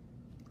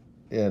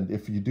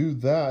if you do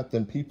that,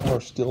 then people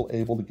are still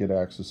able to get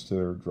access to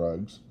their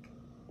drugs.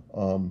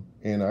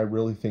 And I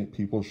really think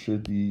people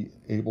should be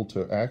able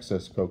to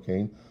access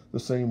cocaine the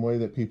same way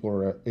that people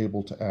are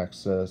able to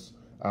access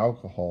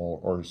alcohol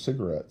or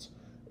cigarettes.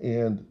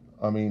 And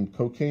I mean,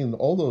 cocaine,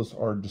 all those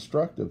are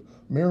destructive.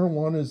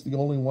 Marijuana is the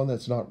only one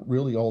that's not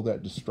really all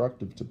that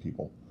destructive to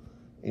people.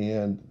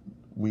 And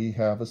we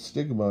have a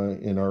stigma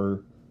in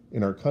our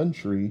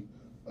country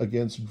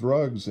against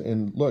drugs.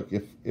 And look,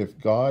 if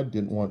God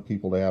didn't want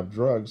people to have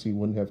drugs, he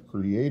wouldn't have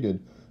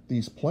created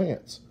these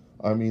plants.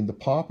 I mean, the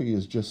poppy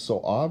is just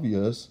so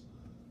obvious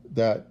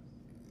that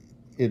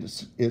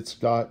it's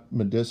got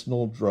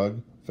medicinal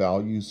drug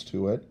values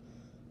to it.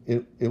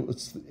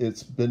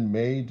 It's been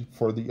made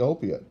for the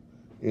opiate.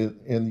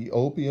 And the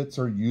opiates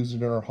are used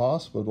in our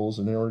hospitals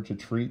in order to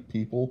treat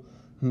people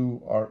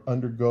who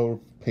undergo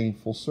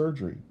painful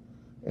surgery.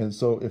 And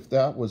so if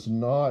that was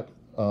not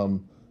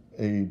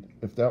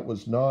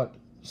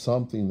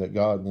something that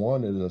God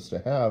wanted us to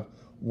have,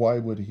 why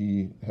would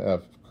he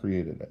have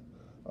created it?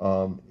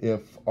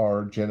 If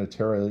our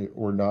genitalia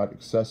were not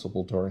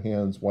accessible to our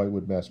hands, why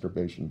would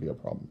masturbation be a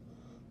problem?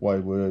 Why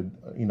would,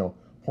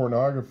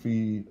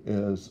 pornography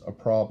is a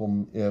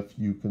problem if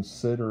you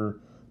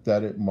consider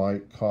that it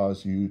might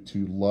cause you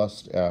to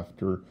lust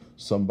after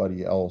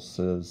somebody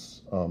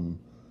else's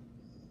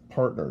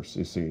partners,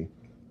 you see.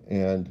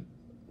 And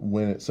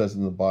when it says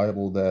in the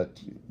Bible that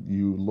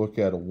you look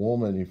at a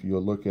woman, if you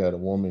look at a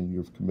woman,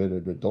 you've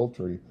committed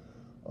adultery.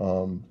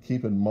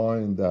 Keep in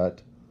mind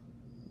that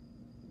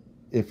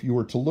if you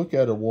were to look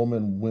at a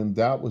woman when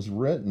that was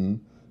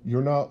written,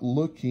 you're not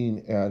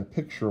looking at a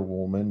picture of a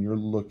woman, you're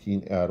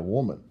looking at a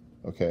woman,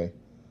 okay?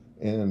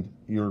 And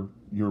you're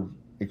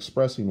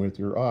expressing with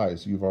your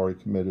eyes, you've already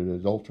committed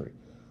adultery.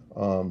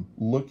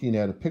 Looking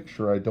at a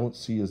picture, I don't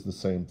see as the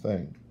same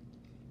thing,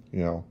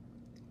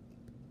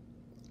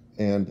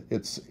 And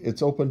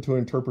it's open to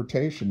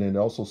interpretation. And it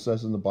also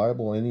says in the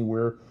Bible,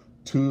 anywhere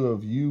two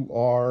of you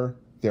are,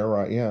 there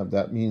I am.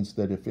 That means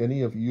that if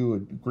any of you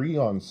agree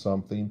on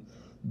something,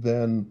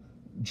 then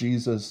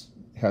Jesus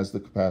has the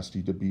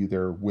capacity to be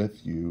there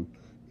with you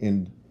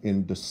in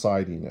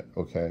deciding it,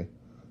 okay?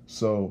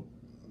 So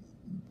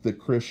the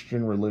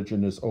Christian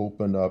religion is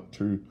open up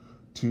to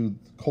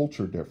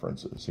culture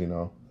differences,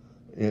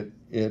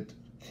 It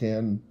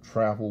can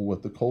travel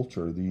with the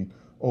culture. The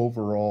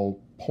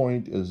overall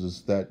point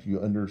is that you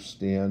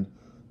understand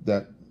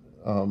that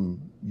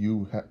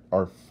you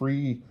are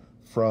free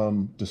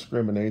from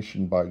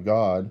discrimination by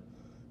God,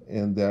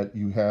 and that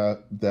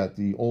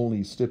the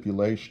only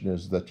stipulation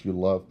is that you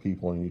love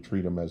people and you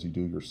treat them as you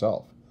do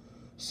yourself.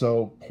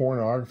 So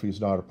pornography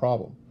is not a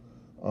problem.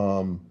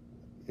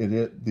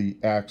 The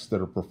acts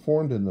that are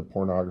performed in the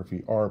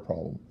pornography are a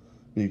problem.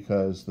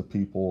 because the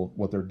people,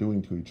 what they're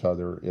doing to each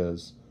other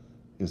is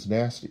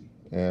nasty.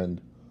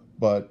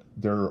 But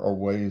there are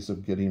ways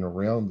of getting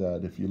around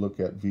that. If you look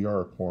at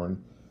VR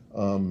porn,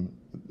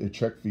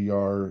 Check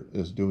VR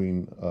is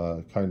doing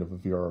kind of a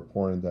VR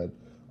porn that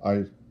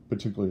I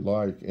particularly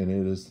like, and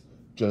it is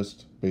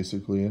just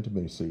basically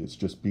intimacy. It's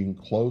just being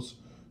close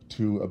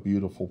to a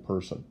beautiful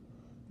person,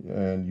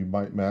 and you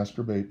might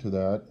masturbate to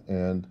that,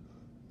 and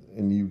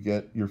you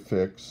get your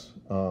fix,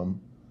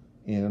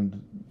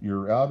 and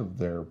you're out of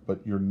there. But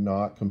you're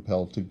not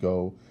compelled to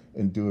go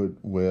and do it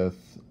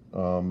with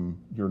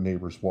your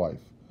neighbor's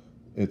wife.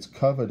 It's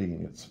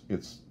coveting.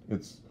 It's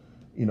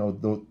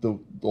the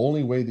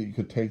only way that you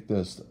could take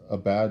this a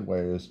bad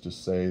way is to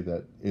say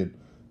that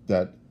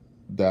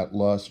that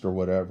lust or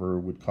whatever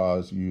would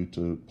cause you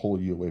to pull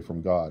you away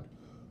from God.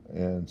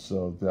 And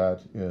so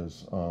that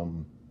is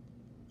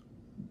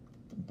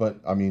but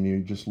I mean,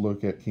 you just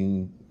look at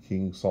King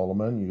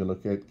Solomon, you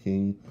look at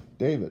King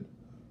David.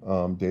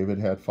 David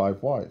had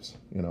 5 wives.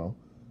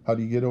 How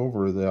do you get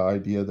over the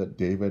idea that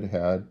David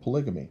had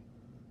polygamy?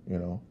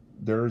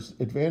 There's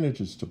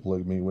advantages to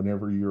polygamy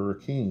whenever you're a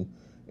king,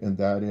 and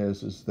that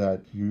is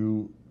that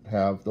you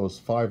have those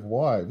 5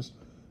 wives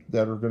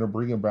that are going to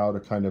bring about a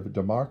kind of a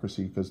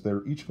democracy, because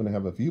they're each going to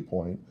have a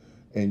viewpoint,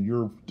 and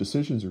your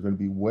decisions are going to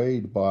be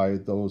weighed by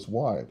those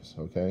wives.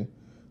 Okay,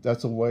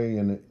 that's a way,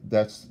 and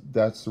that's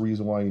the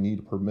reason why you need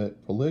to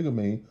permit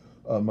polygamy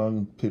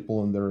among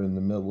people in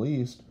the Middle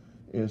East,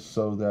 is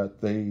so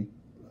that they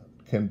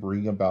can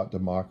bring about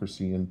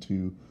democracy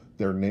into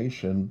their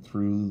nation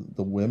through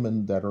the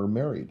women that are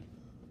married,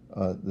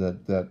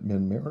 that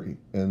men marry,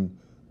 and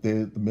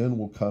the men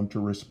will come to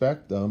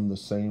respect them the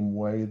same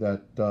way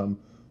that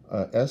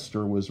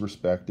Esther was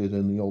respected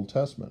in the Old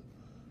Testament.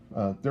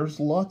 There's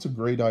lots of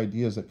great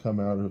ideas that come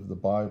out of the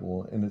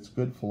Bible, and it's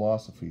good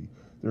philosophy.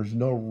 There's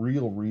no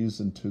real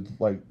reason to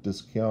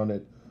discount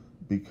it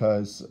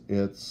because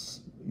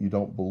you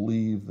don't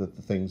believe that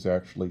the things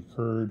actually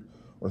occurred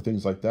or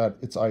things like that.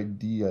 It's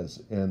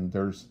ideas, and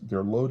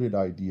they're loaded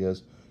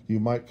ideas. You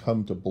might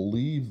come to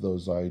believe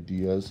those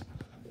ideas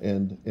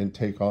and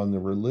take on the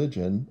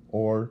religion,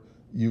 or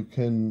you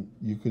can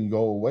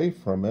go away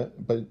from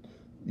it, but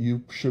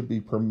you should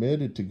be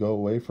permitted to go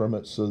away from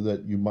it so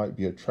that you might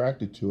be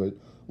attracted to it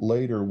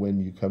later when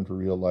you come to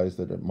realize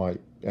that it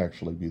might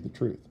actually be the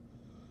truth.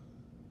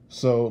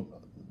 So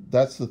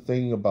that's the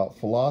thing about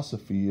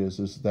philosophy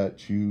is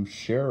that you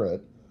share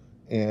it,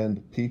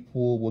 and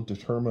people will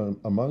determine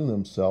among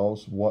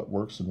themselves what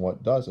works and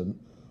what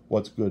doesn't,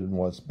 what's good and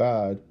what's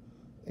bad.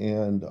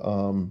 And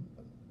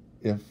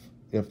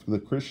if the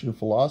Christian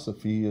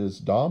philosophy is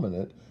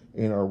dominant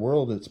in our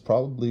world, it's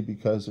probably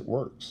because it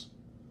works.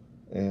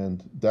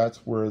 And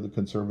that's where the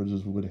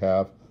conservatives would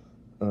have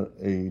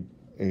a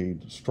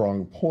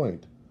strong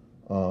point.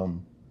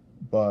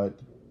 But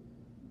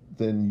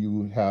then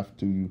you have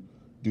to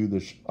do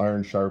the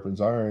iron sharpens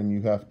iron.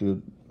 You have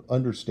to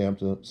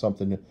understand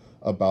something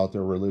about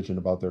their religion,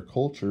 about their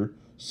culture,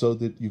 so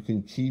that you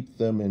can keep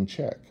them in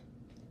check.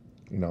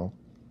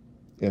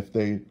 If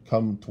they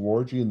come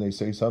towards you and they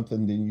say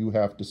something, then you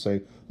have to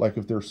say, like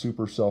if they're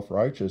super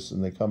self-righteous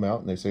and they come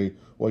out and they say,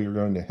 well, you're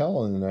going to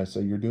hell, and then I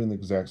say, you're doing the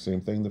exact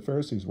same thing the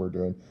Pharisees were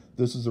doing.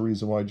 This is the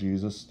reason why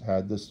Jesus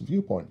had this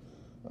viewpoint.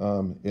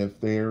 If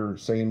they're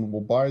saying,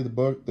 well, buy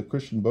the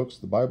Christian books,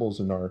 the Bibles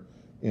in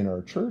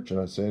our church, and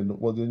I said,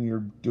 well, then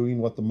you're doing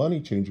what the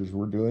money changers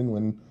were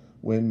doing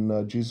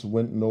when Jesus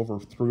went and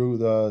overthrew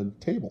the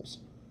tables.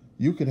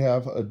 You could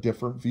have a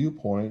different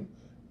viewpoint,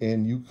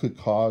 and you could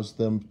cause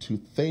them to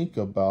think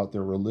about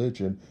their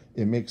religion.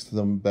 It makes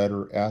them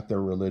better at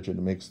their religion.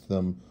 It makes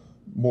them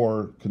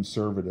more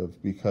conservative,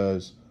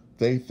 because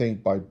they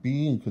think by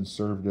being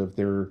conservative,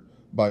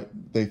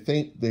 they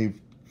think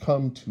they've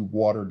come to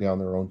water down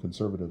their own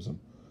conservatism.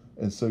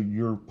 And so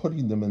you're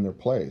putting them in their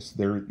place.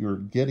 You're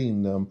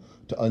getting them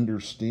to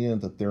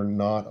understand that they're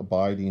not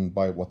abiding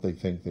by what they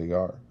think they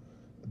are,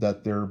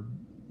 that they're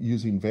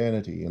using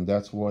vanity, and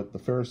that's what the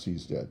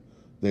Pharisees did.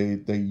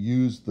 They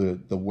used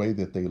the way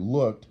that they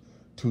looked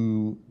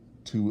to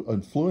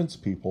influence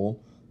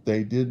people.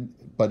 They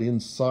did, but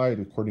inside,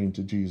 according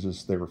to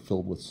Jesus, they were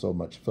filled with so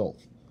much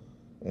filth.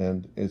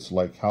 And it's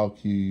like, how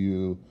can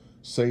you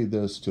say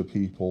this to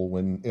people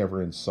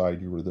whenever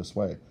inside you were this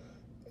way?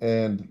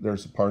 And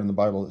there's a part in the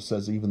Bible that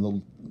says even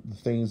the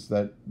things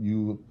that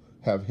you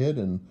have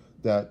hidden,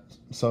 that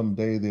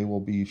someday they will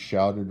be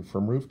shouted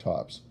from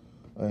rooftops.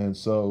 And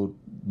so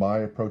my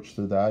approach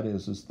to that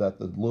is that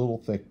the little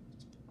thing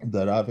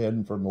that I've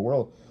hidden from the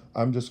world,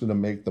 I'm just going to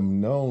make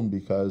them known,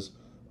 because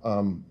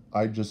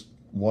I just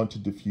want to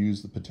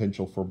diffuse the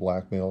potential for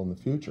blackmail in the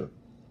future.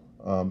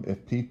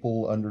 If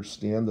people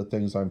understand the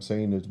things I'm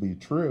saying to be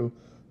true,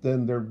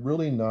 then they're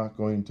really not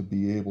going to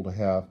be able to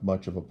have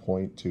much of a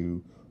point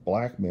to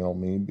blackmail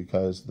me,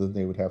 because then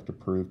they would have to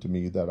prove to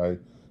me that I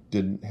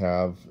didn't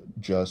have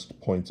just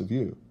points of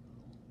view.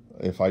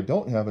 If I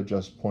don't have a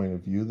just point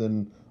of view,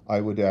 then I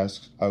would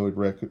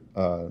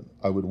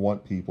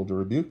want people to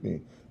rebuke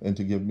me and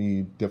to give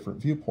me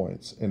different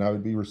viewpoints, and I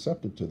would be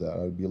receptive to that.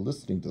 I would be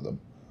listening to them.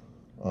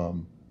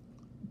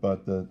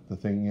 But the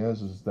thing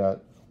is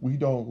that we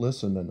don't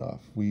listen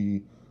enough.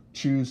 We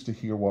choose to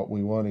hear what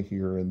we want to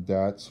hear, and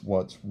that's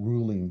what's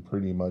ruling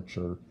pretty much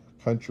our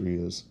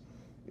country is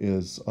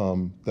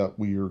that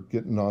we are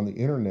getting on the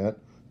internet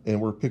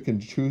and we're picking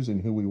and choosing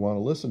who we want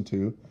to listen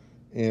to,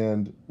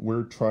 and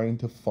we're trying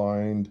to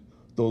find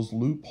those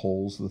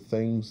loopholes, the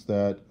things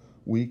that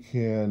we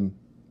can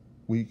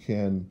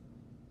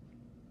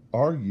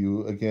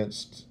argue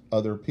against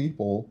other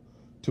people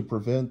to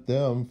prevent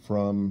them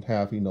from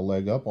having a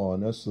leg up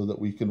on us so that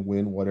we can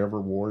win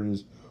whatever war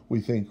is we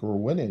think we're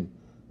winning.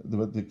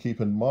 But to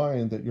keep in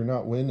mind that you're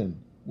not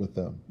winning with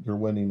them, you're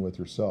winning with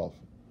yourself.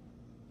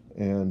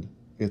 And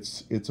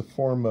it's a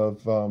form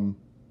of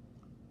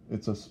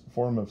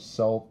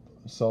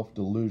self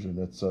delusion.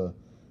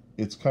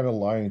 It's kind of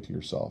lying to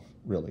yourself,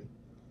 really.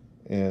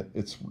 And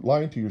it's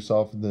lying to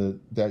yourself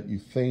that you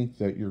think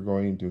that you're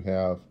going to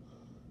have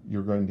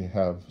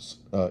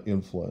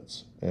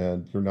influence,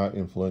 and you're not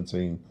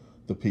influencing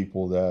the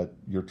people that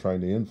you're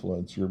trying to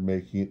influence.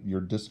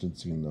 You're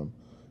distancing them.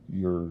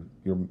 You're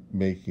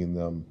making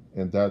them,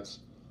 and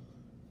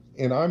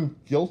I'm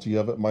guilty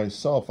of it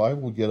myself. I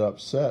will get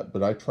upset,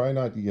 but I try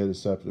not to get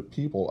upset at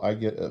people. I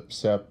get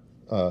upset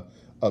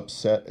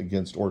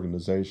against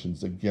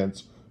organizations,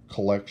 against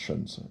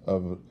collections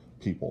of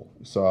people.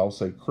 So I'll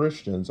say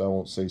Christians. I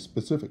won't say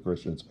specific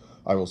Christians.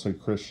 I will say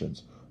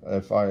Christians.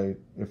 If I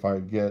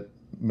get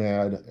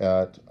mad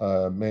at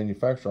a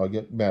manufacturer, I'll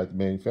get mad at the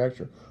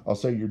manufacturer. I'll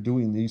say, you're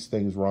doing these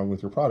things wrong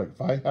with your product.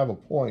 If I have a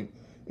point,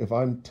 if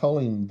I'm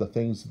telling the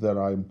things that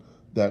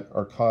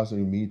are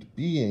causing me to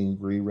be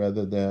angry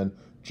rather than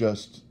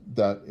just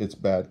that it's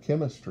bad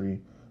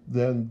chemistry,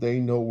 then they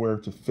know where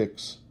to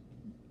fix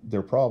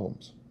their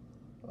problems.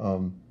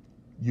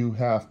 You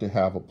have to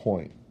have a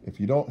point. If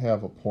you don't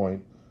have a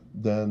point,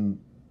 then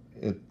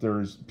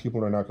there's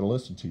people are not going to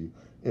listen to you.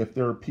 If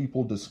there are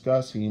people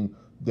discussing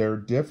their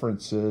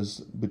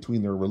differences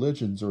between their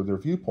religions or their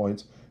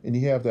viewpoints, and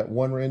you have that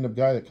one random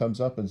guy that comes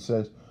up and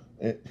says,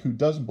 who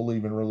doesn't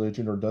believe in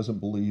religion or doesn't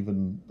believe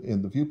in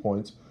the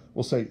viewpoints,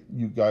 will say,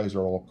 you guys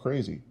are all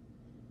crazy.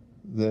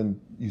 Then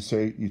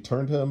you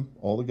turn to him,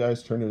 all the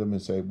guys turn to him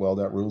and say, well,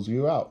 that rules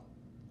you out.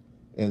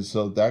 And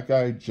so that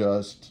guy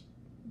just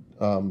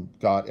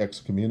got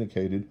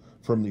excommunicated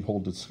from the whole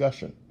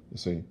discussion, you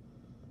see.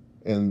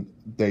 And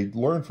they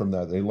learned from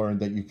that. They learned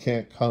that you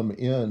can't come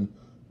in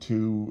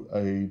to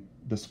a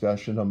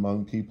discussion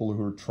among people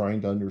who are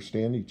trying to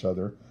understand each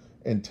other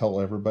and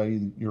tell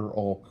everybody you're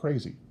all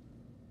crazy.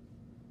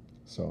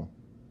 So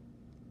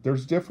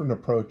there's different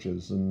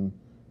approaches, and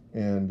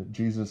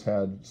Jesus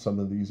had some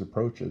of these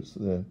approaches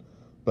then,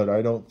 but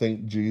I don't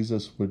think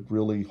Jesus would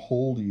really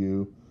hold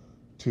you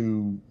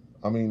to,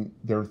 I mean,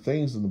 there are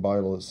things in the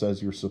Bible that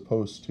says you're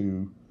supposed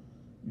to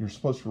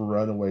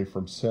run away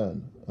from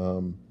sin.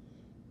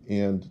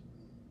 And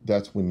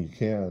that's when you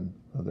can.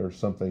 There are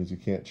some things you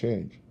can't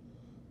change.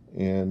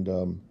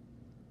 And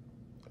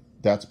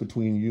that's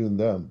between you and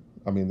them.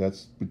 I mean,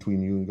 that's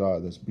between you and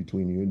God. That's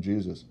between you and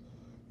Jesus,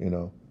 you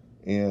know.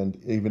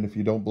 And even if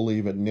you don't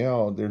believe it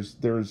now,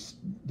 there's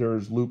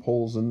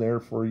loopholes in there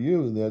for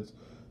you that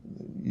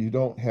you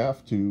don't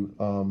have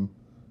to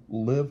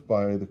live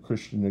by the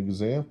Christian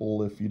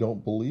example if you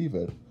don't believe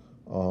it.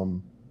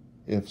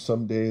 If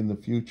someday in the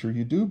future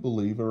you do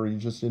believe it, or you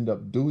just end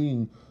up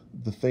doing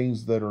the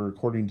things that are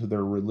according to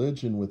their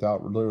religion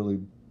without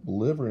literally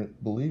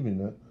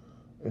believing it,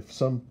 if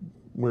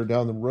somewhere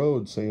down the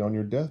road, say on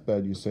your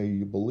deathbed, you say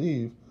you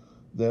believe,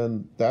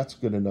 then that's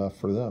good enough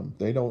for them.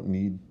 They don't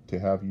need to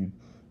have you.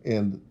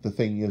 And the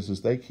thing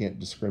is they can't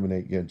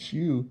discriminate against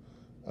you,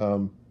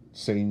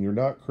 saying you're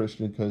not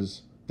Christian,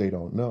 because they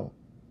don't know,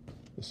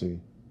 you see.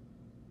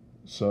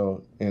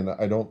 So, and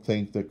I don't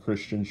think that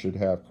Christians should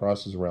have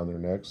crosses around their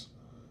necks,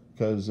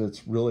 because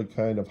it's really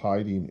kind of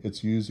hiding.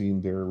 It's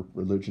using their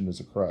religion as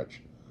a crutch.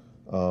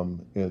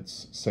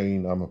 It's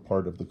saying, I'm a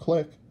part of the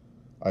clique.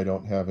 I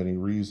don't have any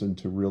reason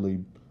to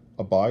really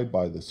abide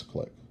by this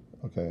clique.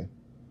 Okay.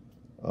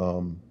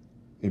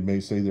 It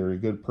may say they're a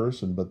good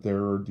person, but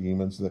there are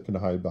demons that can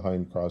hide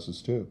behind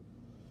crosses too.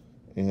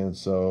 And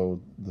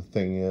so the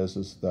thing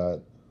is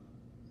that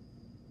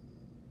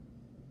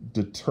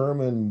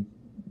determine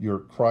your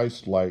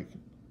Christ-like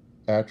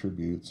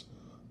attributes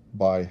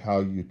by how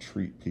you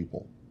treat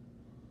people.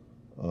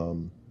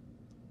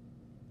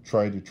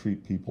 Try to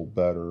treat people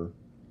better.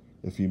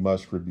 If you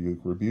must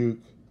rebuke,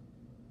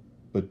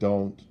 but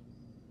don't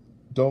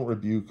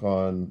rebuke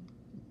on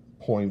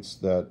points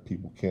that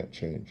people can't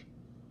change.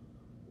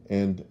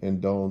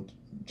 And don't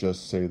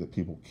just say that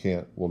people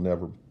will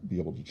never be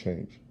able to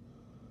change.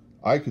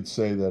 I could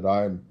say that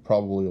I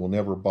probably will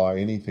never buy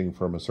anything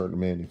from a certain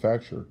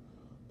manufacturer,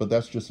 but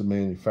that's just a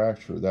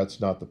manufacturer. That's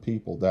not the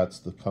people. That's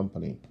the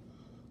company.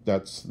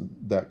 That's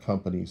that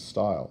company's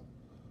style.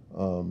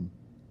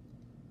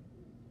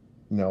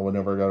 Now,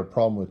 whenever I got a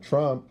problem with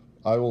Trump,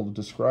 I will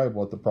describe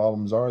what the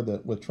problems are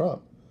with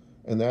Trump,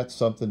 and that's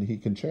something he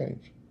can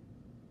change.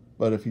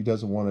 But if he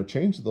doesn't want to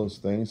change those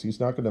things, he's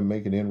not going to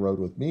make an inroad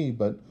with me,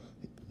 but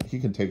he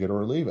can take it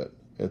or leave it.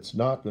 It's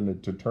not going to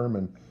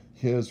determine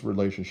his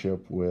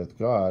relationship with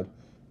God,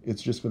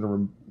 it's just going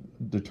to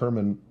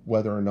determine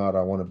whether or not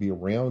I want to be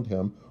around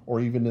him, or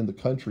even in the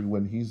country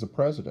when he's the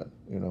president.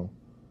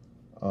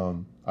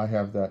 I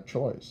have that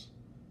choice,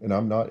 and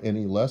I'm not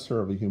any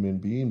lesser of a human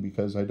being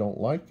because I don't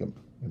like him.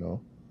 You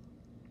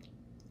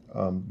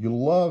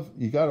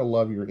got to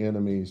love your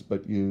enemies,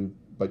 but you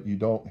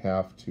don't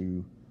have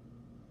to.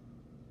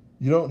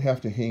 You don't have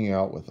to hang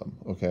out with them.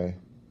 Okay,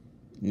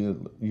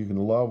 you can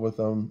love with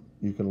them.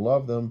 You can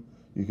love them.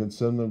 You can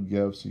send them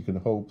gifts. You can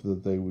hope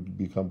that they would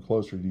become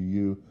closer to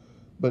you.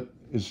 But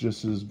it's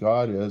just as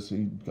God is.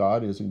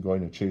 God isn't going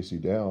to chase you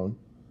down.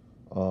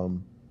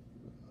 Um,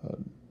 uh,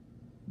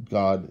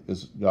 God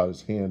has got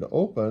his hand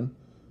open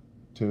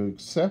to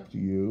accept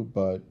you,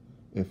 but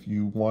if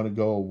you want to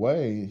go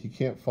away, he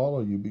can't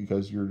follow you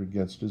because you're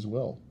against his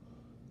will.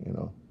 You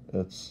know,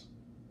 it's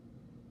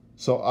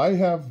so I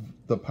have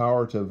the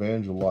power to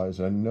evangelize,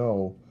 I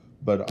know,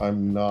 but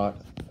I'm not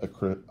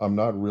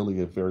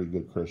really a very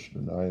good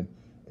Christian. I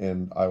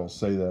will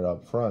say that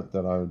up front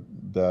that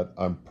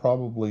I'm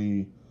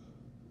probably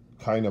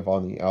kind of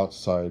on the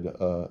outside,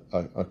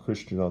 a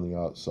Christian on the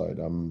outside.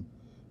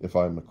 If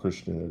I'm a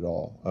Christian at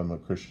all, I'm a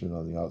Christian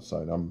on the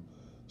outside. I'm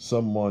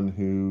someone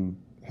who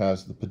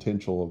has the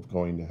potential of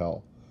going to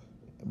hell.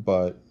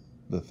 But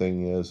the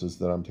thing is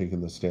that I'm taking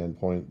the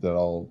standpoint that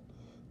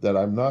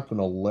I'm not going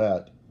to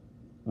let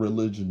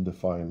religion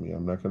define me.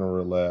 I'm not going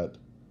to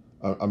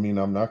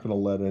I'm not going to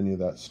let any of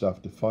that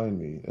stuff define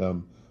me.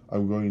 I'm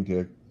going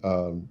to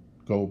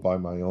go by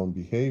my own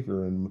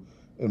behavior, and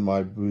in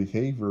my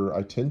behavior,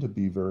 I tend to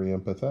be very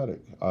empathetic.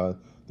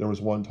 There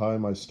was one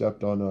time I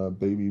stepped on a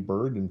baby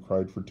bird and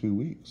cried for 2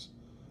 weeks.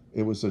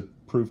 It was a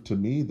proof to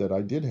me that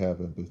I did have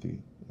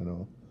empathy, you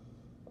know.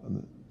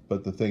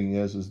 But the thing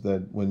is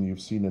that when you've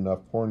seen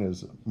enough porn,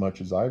 as much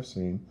as I've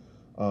seen,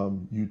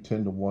 you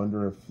tend to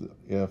wonder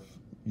if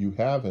you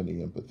have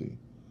any empathy,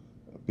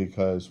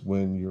 because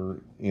when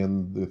you're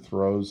in the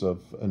throes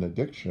of an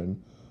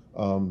addiction,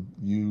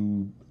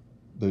 the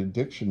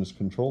addiction is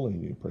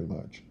controlling you pretty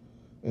much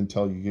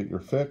until you get your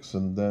fix,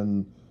 and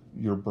then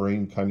your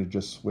brain kind of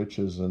just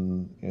switches,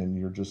 and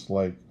you're just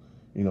like,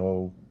 you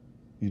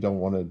don't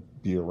want to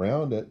be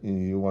around it,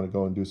 and you want to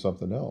go and do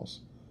something else.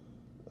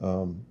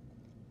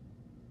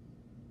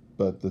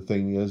 But the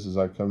thing is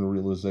I come to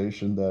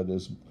realization that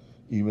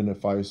even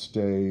if I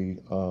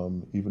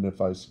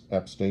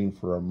abstain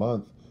for a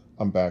month,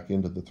 I'm back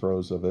into the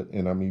throes of it,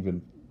 and I'm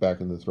even back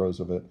in the throes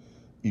of it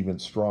even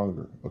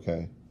stronger.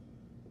 Okay,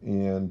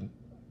 and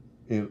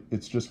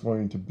it's just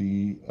going to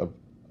be a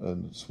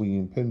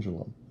swinging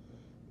pendulum.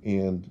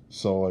 And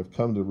so I've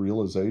come to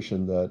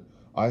realization that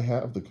I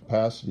have the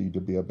capacity to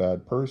be a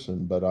bad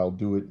person, but I'll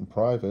do it in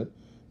private,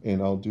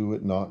 and I'll do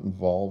it not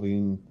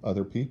involving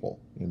other people.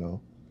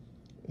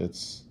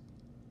 It's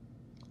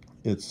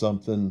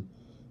something,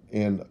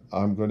 and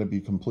I'm going to be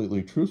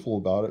completely truthful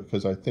about it,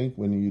 because I think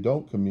when you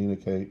don't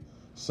communicate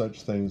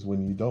such things,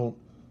 when you don't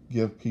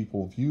give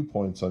people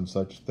viewpoints on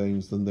such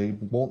things, then they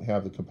won't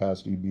have the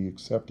capacity to be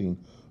accepting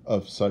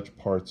of such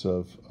parts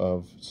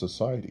of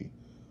society.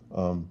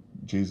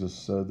 Jesus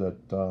said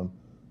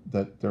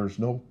that there's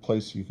no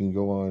place you can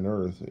go on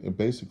earth. And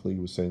basically, he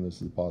was saying this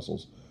to the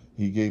apostles.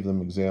 He gave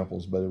them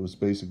examples, but it was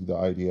basically the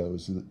idea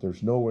was that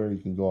there's nowhere you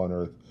can go on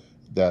earth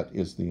that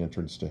is the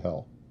entrance to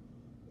hell.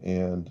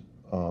 And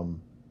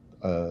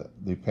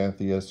the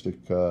pantheistic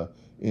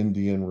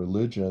Indian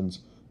religions,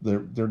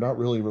 they're not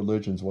really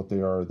religions. What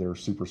they are, they're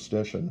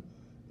superstition,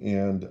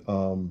 and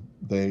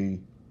they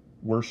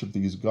worship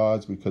these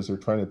gods because they're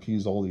trying to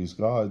appease all these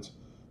gods,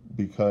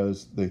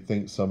 because they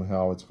think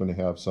somehow it's going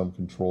to have some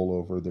control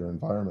over their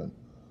environment.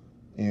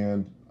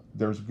 And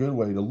there's a good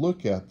way to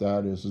look at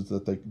that is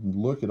that they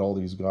can look at all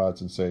these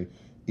gods and say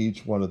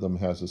each one of them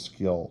has a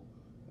skill,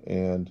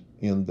 and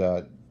in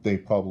that they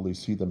probably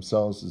see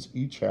themselves as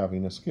each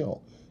having a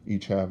skill,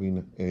 each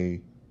having a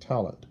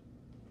talent,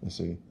 you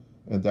see.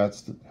 And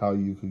that's how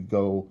you could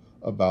go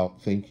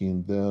about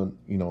thinking then,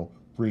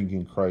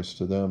 bringing Christ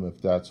to them,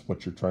 if that's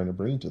what you're trying to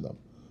bring to them.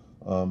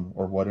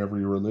 Or whatever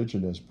your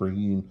religion is,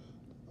 bringing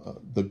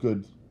the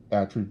good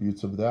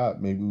attributes of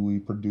that. Maybe we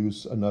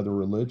produce another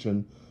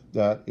religion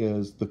that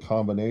is the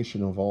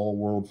combination of all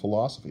world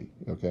philosophy,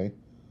 okay?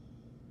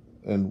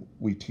 And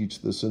we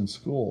teach this in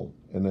school,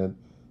 and then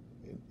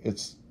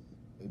it's,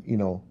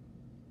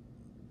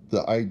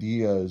 the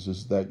idea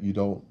is that you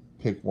don't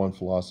pick one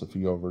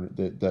philosophy over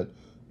that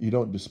you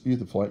don't dispute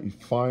the philosophy. You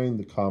find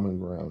the common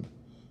ground.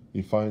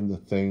 You find the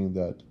thing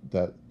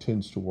that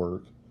tends to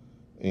work,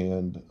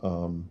 and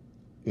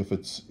if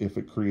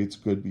it creates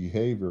good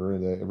behavior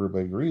and that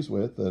everybody agrees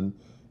with, then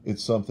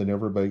it's something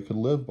everybody could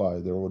live by.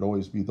 There would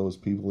always be those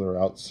people that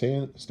are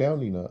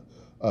outstanding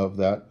of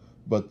that,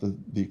 but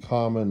the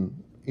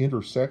common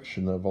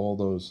intersection of all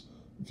those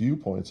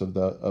viewpoints of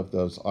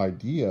those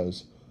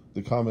ideas,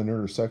 the common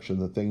intersection,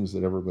 the things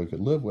that everybody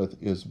could live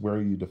with, is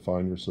where you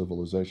define your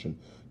civilization,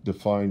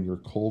 define your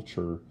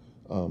culture,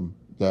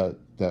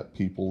 that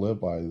people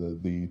live by,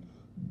 the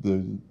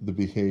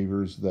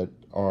behaviors that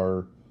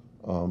are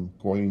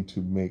going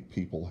to make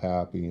people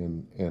happy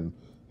and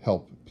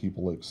help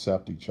people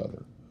accept each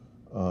other.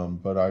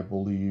 But I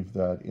believe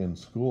that in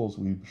schools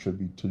we should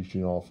be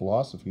teaching all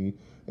philosophy,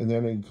 and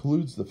that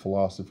includes the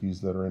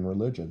philosophies that are in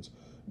religions.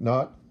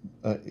 Not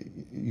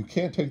you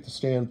can't take the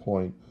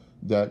standpoint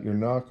that you're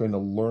not going to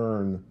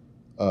learn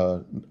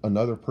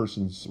another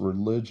person's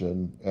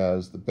religion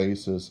as the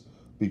basis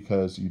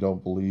because you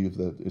don't believe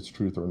that it's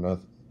truth or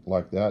nothing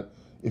like that.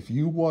 If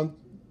you want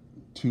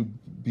to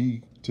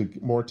be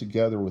more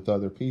together with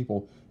other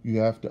people, you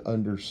have to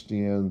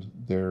understand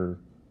their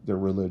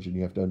religion.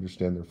 You have to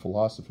understand their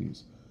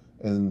philosophies,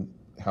 and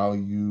how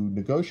you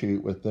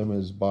negotiate with them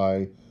is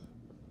by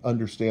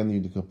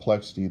understanding the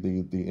complexity,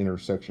 the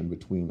intersection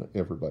between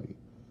everybody,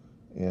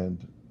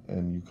 and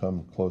you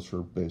come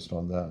closer based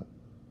on that.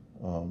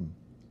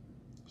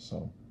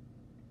 So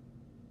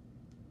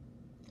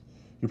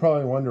you're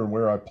probably wondering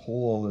where I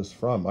pull all this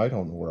from. I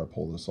don't know where I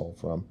pull this all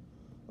from.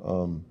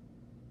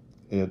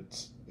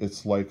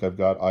 It's like I've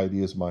got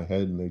ideas in my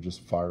head and they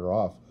just fire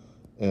off.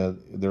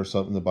 And there's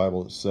something in the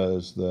Bible that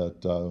says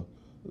that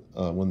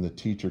when the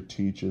teacher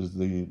teaches,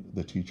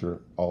 the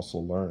teacher also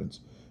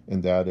learns,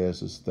 and that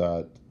is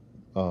that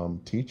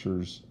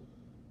teachers,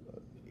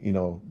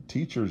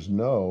 teachers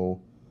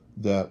know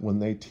that when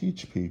they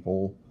teach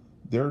people,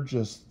 they're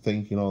just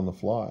thinking on the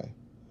fly,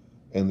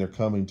 and they're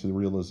coming to the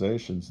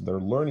realizations. They're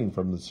learning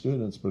from the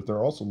students, but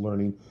they're also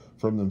learning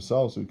from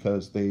themselves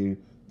because they're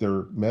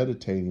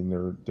meditating,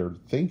 they're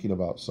thinking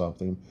about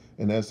something,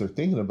 and as they're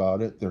thinking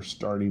about it, they're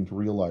starting to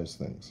realize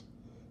things,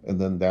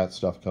 and then that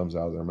stuff comes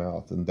out of their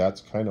mouth. And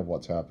that's kind of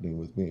what's happening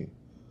with me,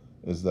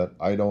 is that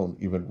I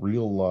don't even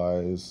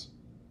realize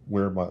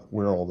where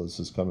all this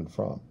is coming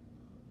from.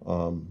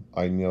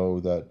 I know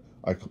that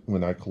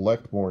when I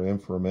collect more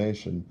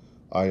information,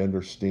 I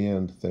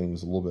understand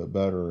things a little bit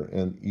better,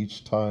 and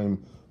each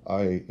time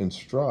I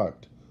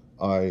instruct,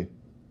 I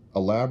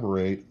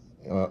elaborate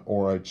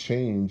or I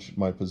change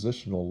my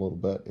position a little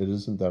bit. It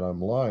isn't that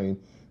I'm lying,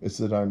 it's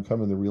that I'm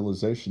coming to the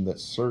realization that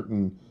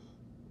certain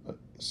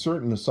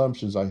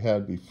assumptions I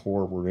had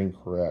before were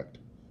incorrect,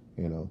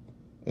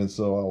 and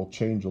so I'll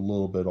change a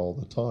little bit all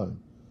the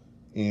time.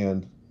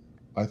 And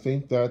I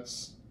think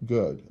that's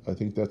good. I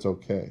think that's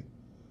okay.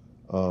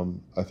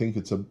 I think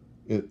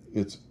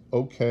it's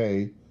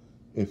okay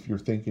if you're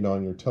thinking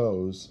on your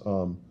toes.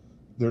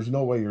 There's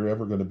no way you're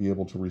ever going to be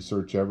able to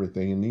research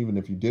everything, and even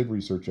if you did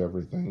research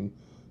everything,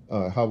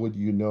 how would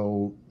you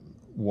know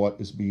what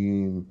is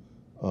being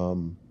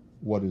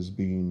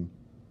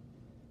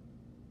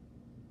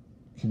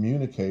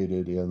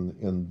communicated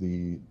in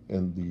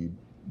the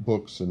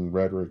books and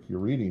rhetoric you're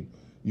reading?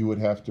 You would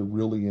have to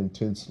really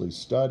intensely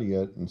study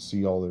it and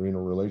see all their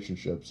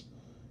interrelationships.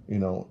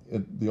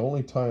 The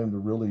only time to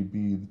really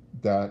be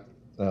that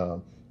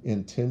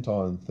intent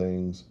on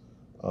things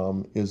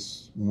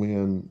is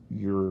when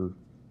you're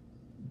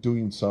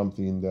doing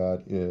something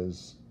that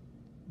is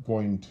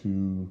going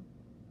to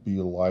be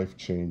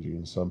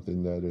life-changing,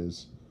 something that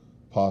is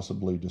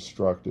possibly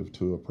destructive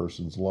to a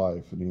person's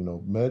life.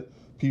 And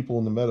people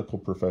in the medical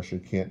profession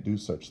can't do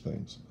such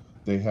things.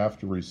 They have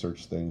to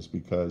research things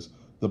because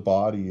the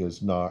body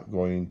is not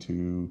going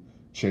to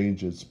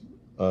change its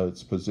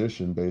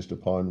position based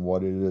upon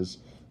what it is,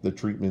 the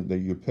treatment that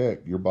you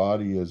pick. Your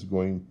body is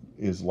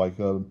like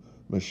a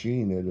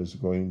machine. It is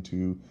going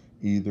to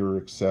either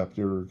accept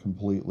it or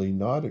completely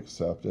not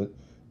accept it.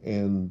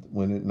 And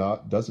when it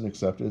doesn't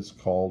accept it, it's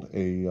called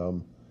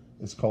an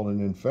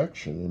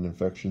infection. And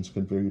infections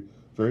can be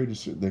very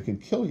they can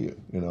kill you.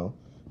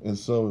 And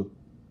so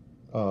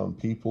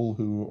people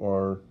who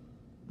are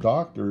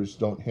doctors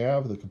don't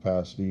have the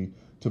capacity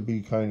to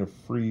be kind of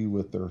free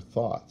with their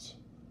thoughts,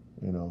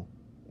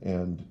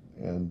 and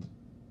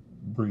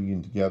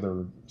bringing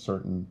together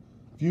certain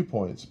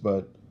viewpoints.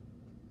 But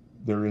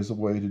there is a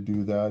way to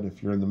do that.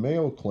 If you're in the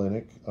Mayo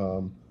Clinic,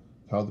 how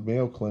the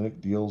Mayo Clinic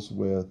deals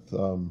with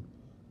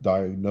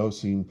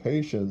diagnosing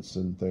patients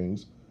and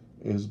things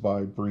is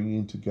by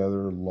bringing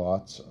together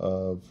lots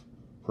of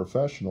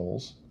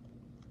professionals.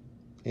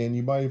 And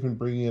you might even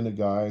bring in a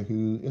guy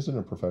who isn't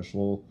a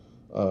professional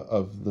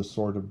of the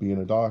sort of being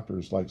a doctor,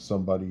 is like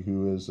somebody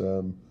who's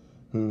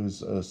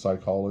a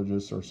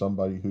psychologist or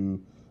somebody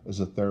who is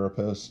a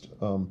therapist.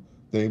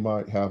 They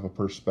might have a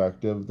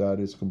perspective that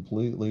is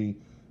completely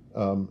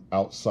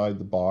outside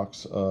the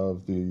box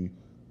of the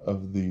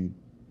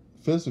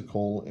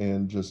physical,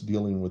 and just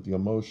dealing with the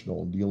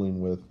emotional,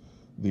 dealing with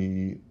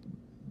the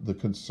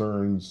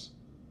concerns.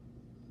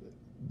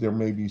 There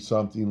may be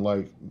something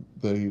like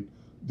the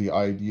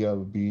idea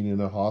of being in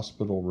a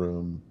hospital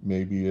room.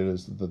 Maybe it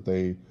is that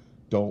they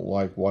don't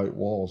like white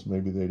walls.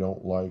 Maybe they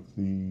don't like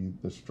the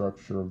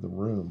structure of the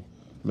room.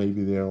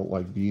 Maybe they don't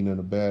like being in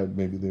a bed.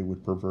 Maybe they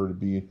would prefer to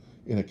be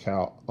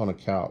on a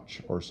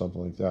couch or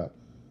something like that.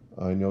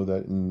 I know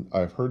that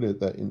I've heard it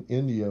that in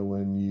India,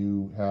 when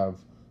you have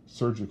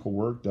surgical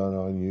work done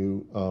on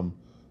you,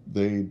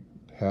 they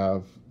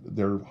have,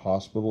 their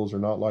hospitals are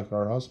not like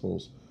our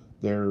hospitals.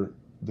 Their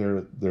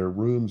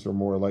rooms are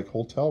more like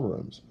hotel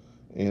rooms,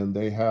 and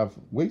they have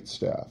wait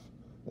staff,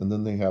 and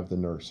then they have the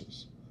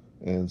nurses,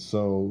 and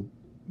so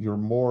you're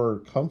more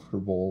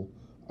comfortable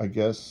I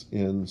guess,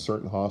 in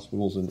certain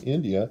hospitals in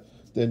India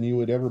than you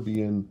would ever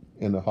be in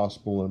a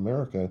hospital in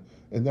America.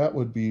 And that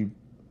would be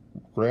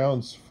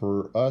grounds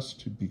for us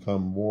to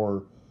become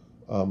more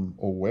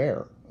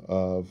aware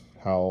of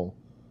how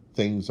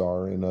things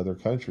are in other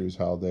countries,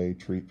 how they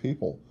treat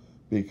people,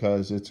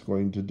 because it's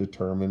going to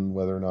determine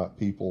whether or not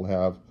people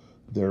have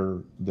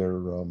their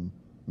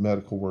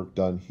medical work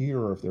done here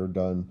or if they're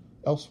done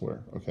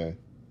elsewhere. Okay,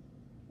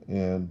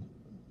 and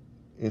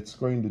it's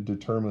going to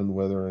determine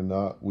whether or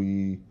not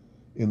we,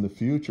 in the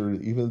future,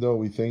 even though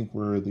we think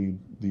we're the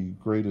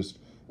greatest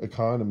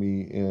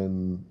economy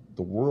in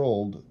the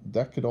world,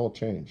 that could all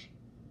change.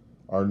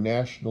 Our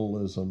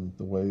nationalism,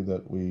 the way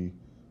that we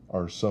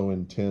are so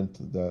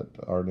intent that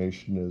our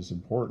nation is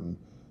important,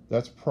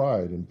 that's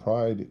pride, and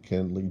pride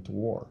can lead to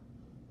war.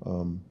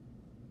 Um,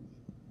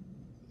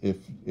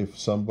 if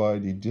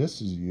somebody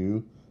disses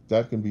you,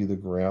 that can be the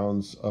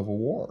grounds of a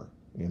war,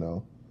 you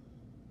know,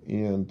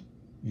 and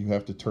you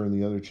have to turn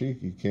the other cheek.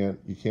 You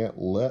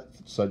can't let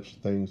such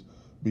things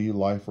be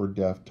life or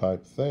death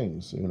type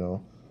things, you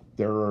know.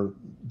 There are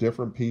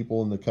different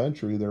people in the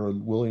country that are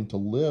willing to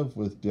live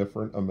with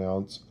different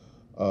amounts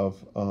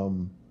of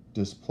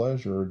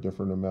displeasure,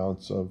 different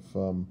amounts of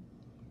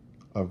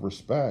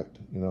respect.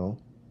 You know,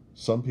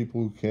 some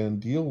people can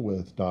deal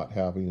with not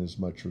having as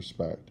much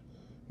respect.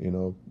 You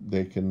know,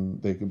 they can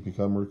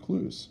become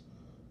recluse.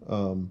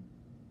 Um,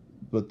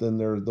 but then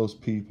there are those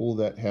people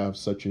that have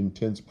such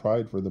intense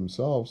pride for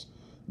themselves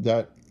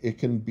that it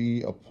can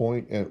be a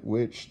point at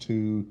which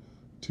to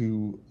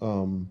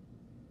um,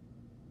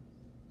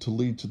 to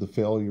lead to the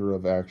failure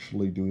of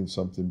actually doing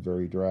something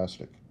very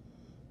drastic.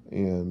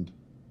 And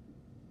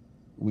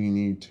we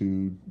need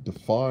to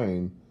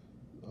define,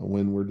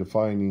 when we're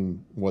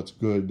defining what's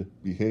good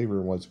behavior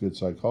and what's good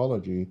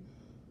psychology,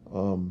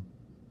 um,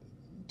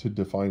 to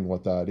define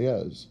what that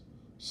is,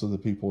 so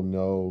that people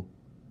know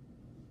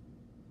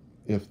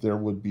if there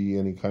would be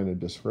any kind of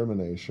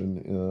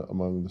discrimination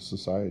among the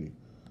society.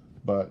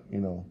 But, you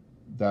know,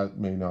 that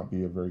may not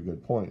be a very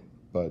good point.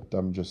 But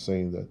I'm just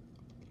saying that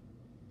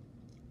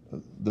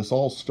this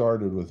all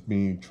started with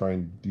me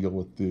trying to deal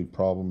with the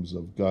problems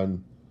of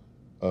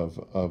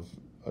of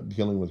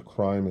dealing with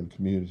crime in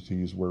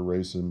communities where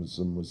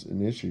racism was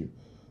an issue.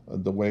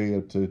 The way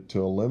to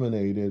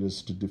eliminate it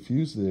is to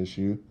diffuse the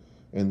issue,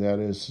 and that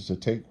is to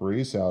take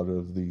race out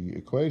of the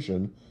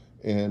equation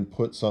and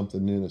put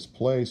something in its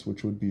place,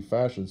 which would be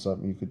fashion,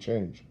 something you could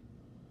change.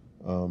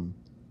 Um,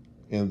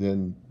 and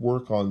then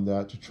work on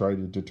that to try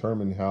to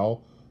determine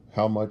how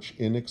much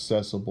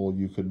inaccessible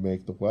you could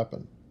make the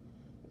weapon.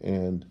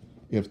 And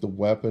if the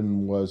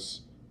weapon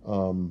was,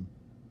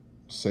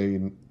 say,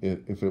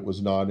 if it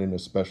was not in a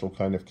special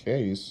kind of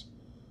case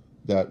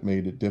that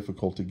made it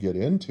difficult to get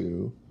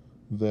into,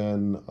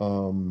 then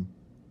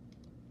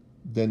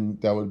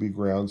that would be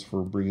grounds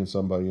for bringing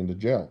somebody into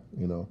jail.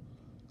 You know,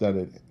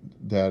 that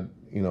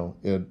you know,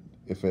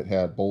 if it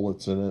had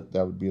bullets in it,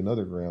 that would be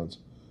another grounds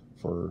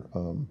for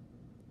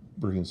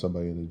bringing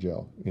somebody into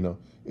jail. You know,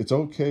 it's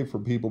okay for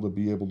people to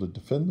be able to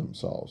defend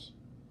themselves,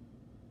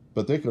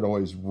 but they could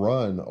always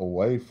run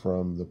away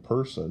from the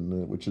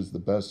person, which is the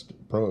best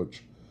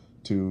approach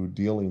to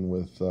dealing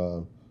with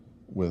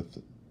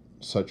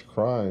such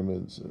crime.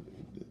 Is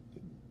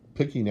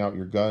picking out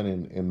your gun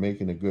and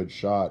making a good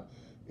shot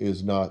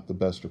is not the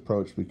best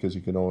approach, because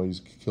you can always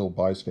kill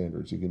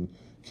bystanders. You can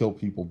kill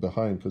people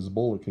behind, because the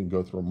bullet can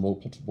go through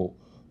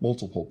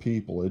multiple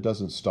people. It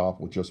doesn't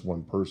stop with just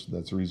one person.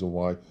 That's the reason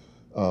why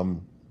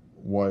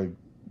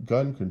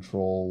gun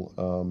control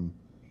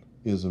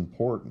is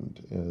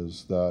important,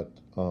 is that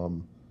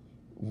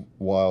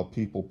while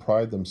people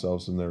pride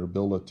themselves in their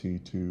ability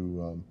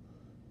to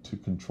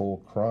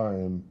control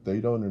crime, they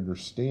don't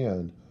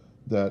understand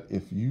that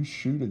if you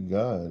shoot a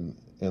gun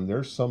and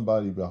there's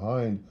somebody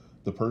behind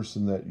the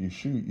person that you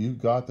shoot, you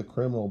got the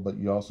criminal, but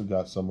you also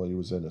got somebody who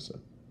was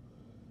innocent.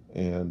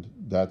 And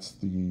that's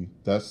the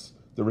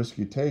risk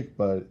you take,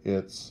 but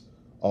it's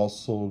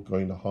also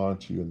going to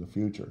haunt you in the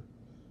future.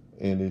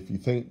 And if you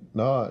think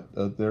not,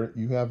 there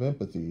you have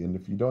empathy. And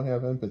if you don't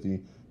have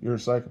empathy, you're a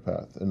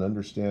psychopath. And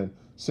understand,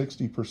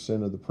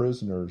 60% of the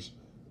prisoners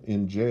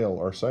in jail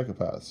are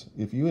psychopaths.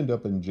 If you end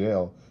up in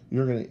jail,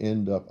 you're going to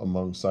end up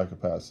among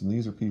psychopaths. And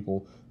these are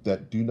people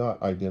that do not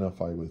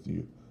identify with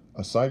you.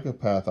 A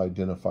psychopath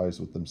identifies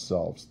with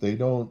themselves. They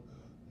don't,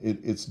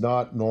 it's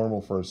not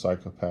normal for a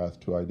psychopath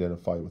to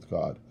identify with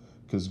God,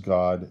 because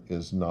God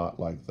is not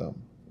like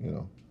them. You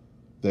know,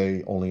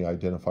 they only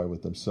identify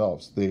with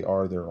themselves. They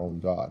are their own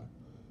God.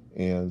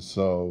 And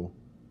so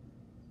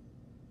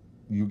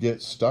you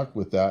get stuck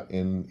with that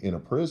in a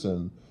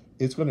prison.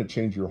 It's going to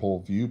change your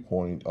whole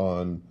viewpoint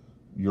on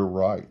your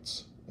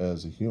rights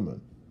as a human,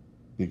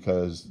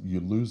 because you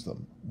lose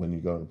them when you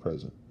go to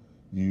prison.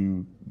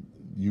 You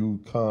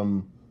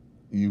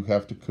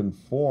have to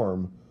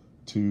conform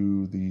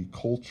to the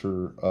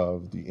culture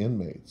of the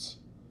inmates,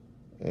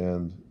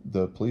 and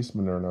the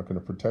policemen are not going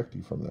to protect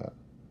you from that.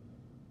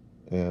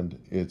 And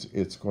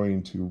it's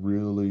going to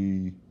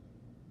really,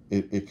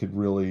 it could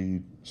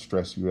really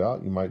stress you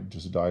out. You might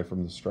just die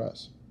from the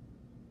stress.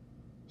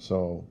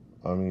 So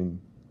I mean,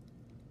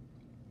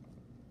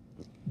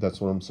 that's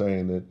what I'm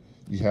saying, that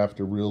you have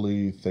to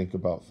really think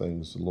about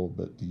things a little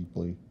bit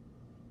deeply.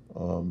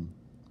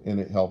 And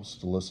it helps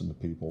to listen to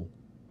people.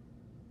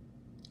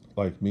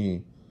 Like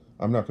me,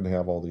 I'm not going to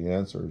have all the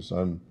answers.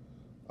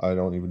 I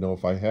don't even know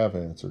if I have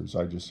answers.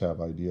 I just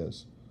have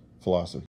ideas. Philosophy.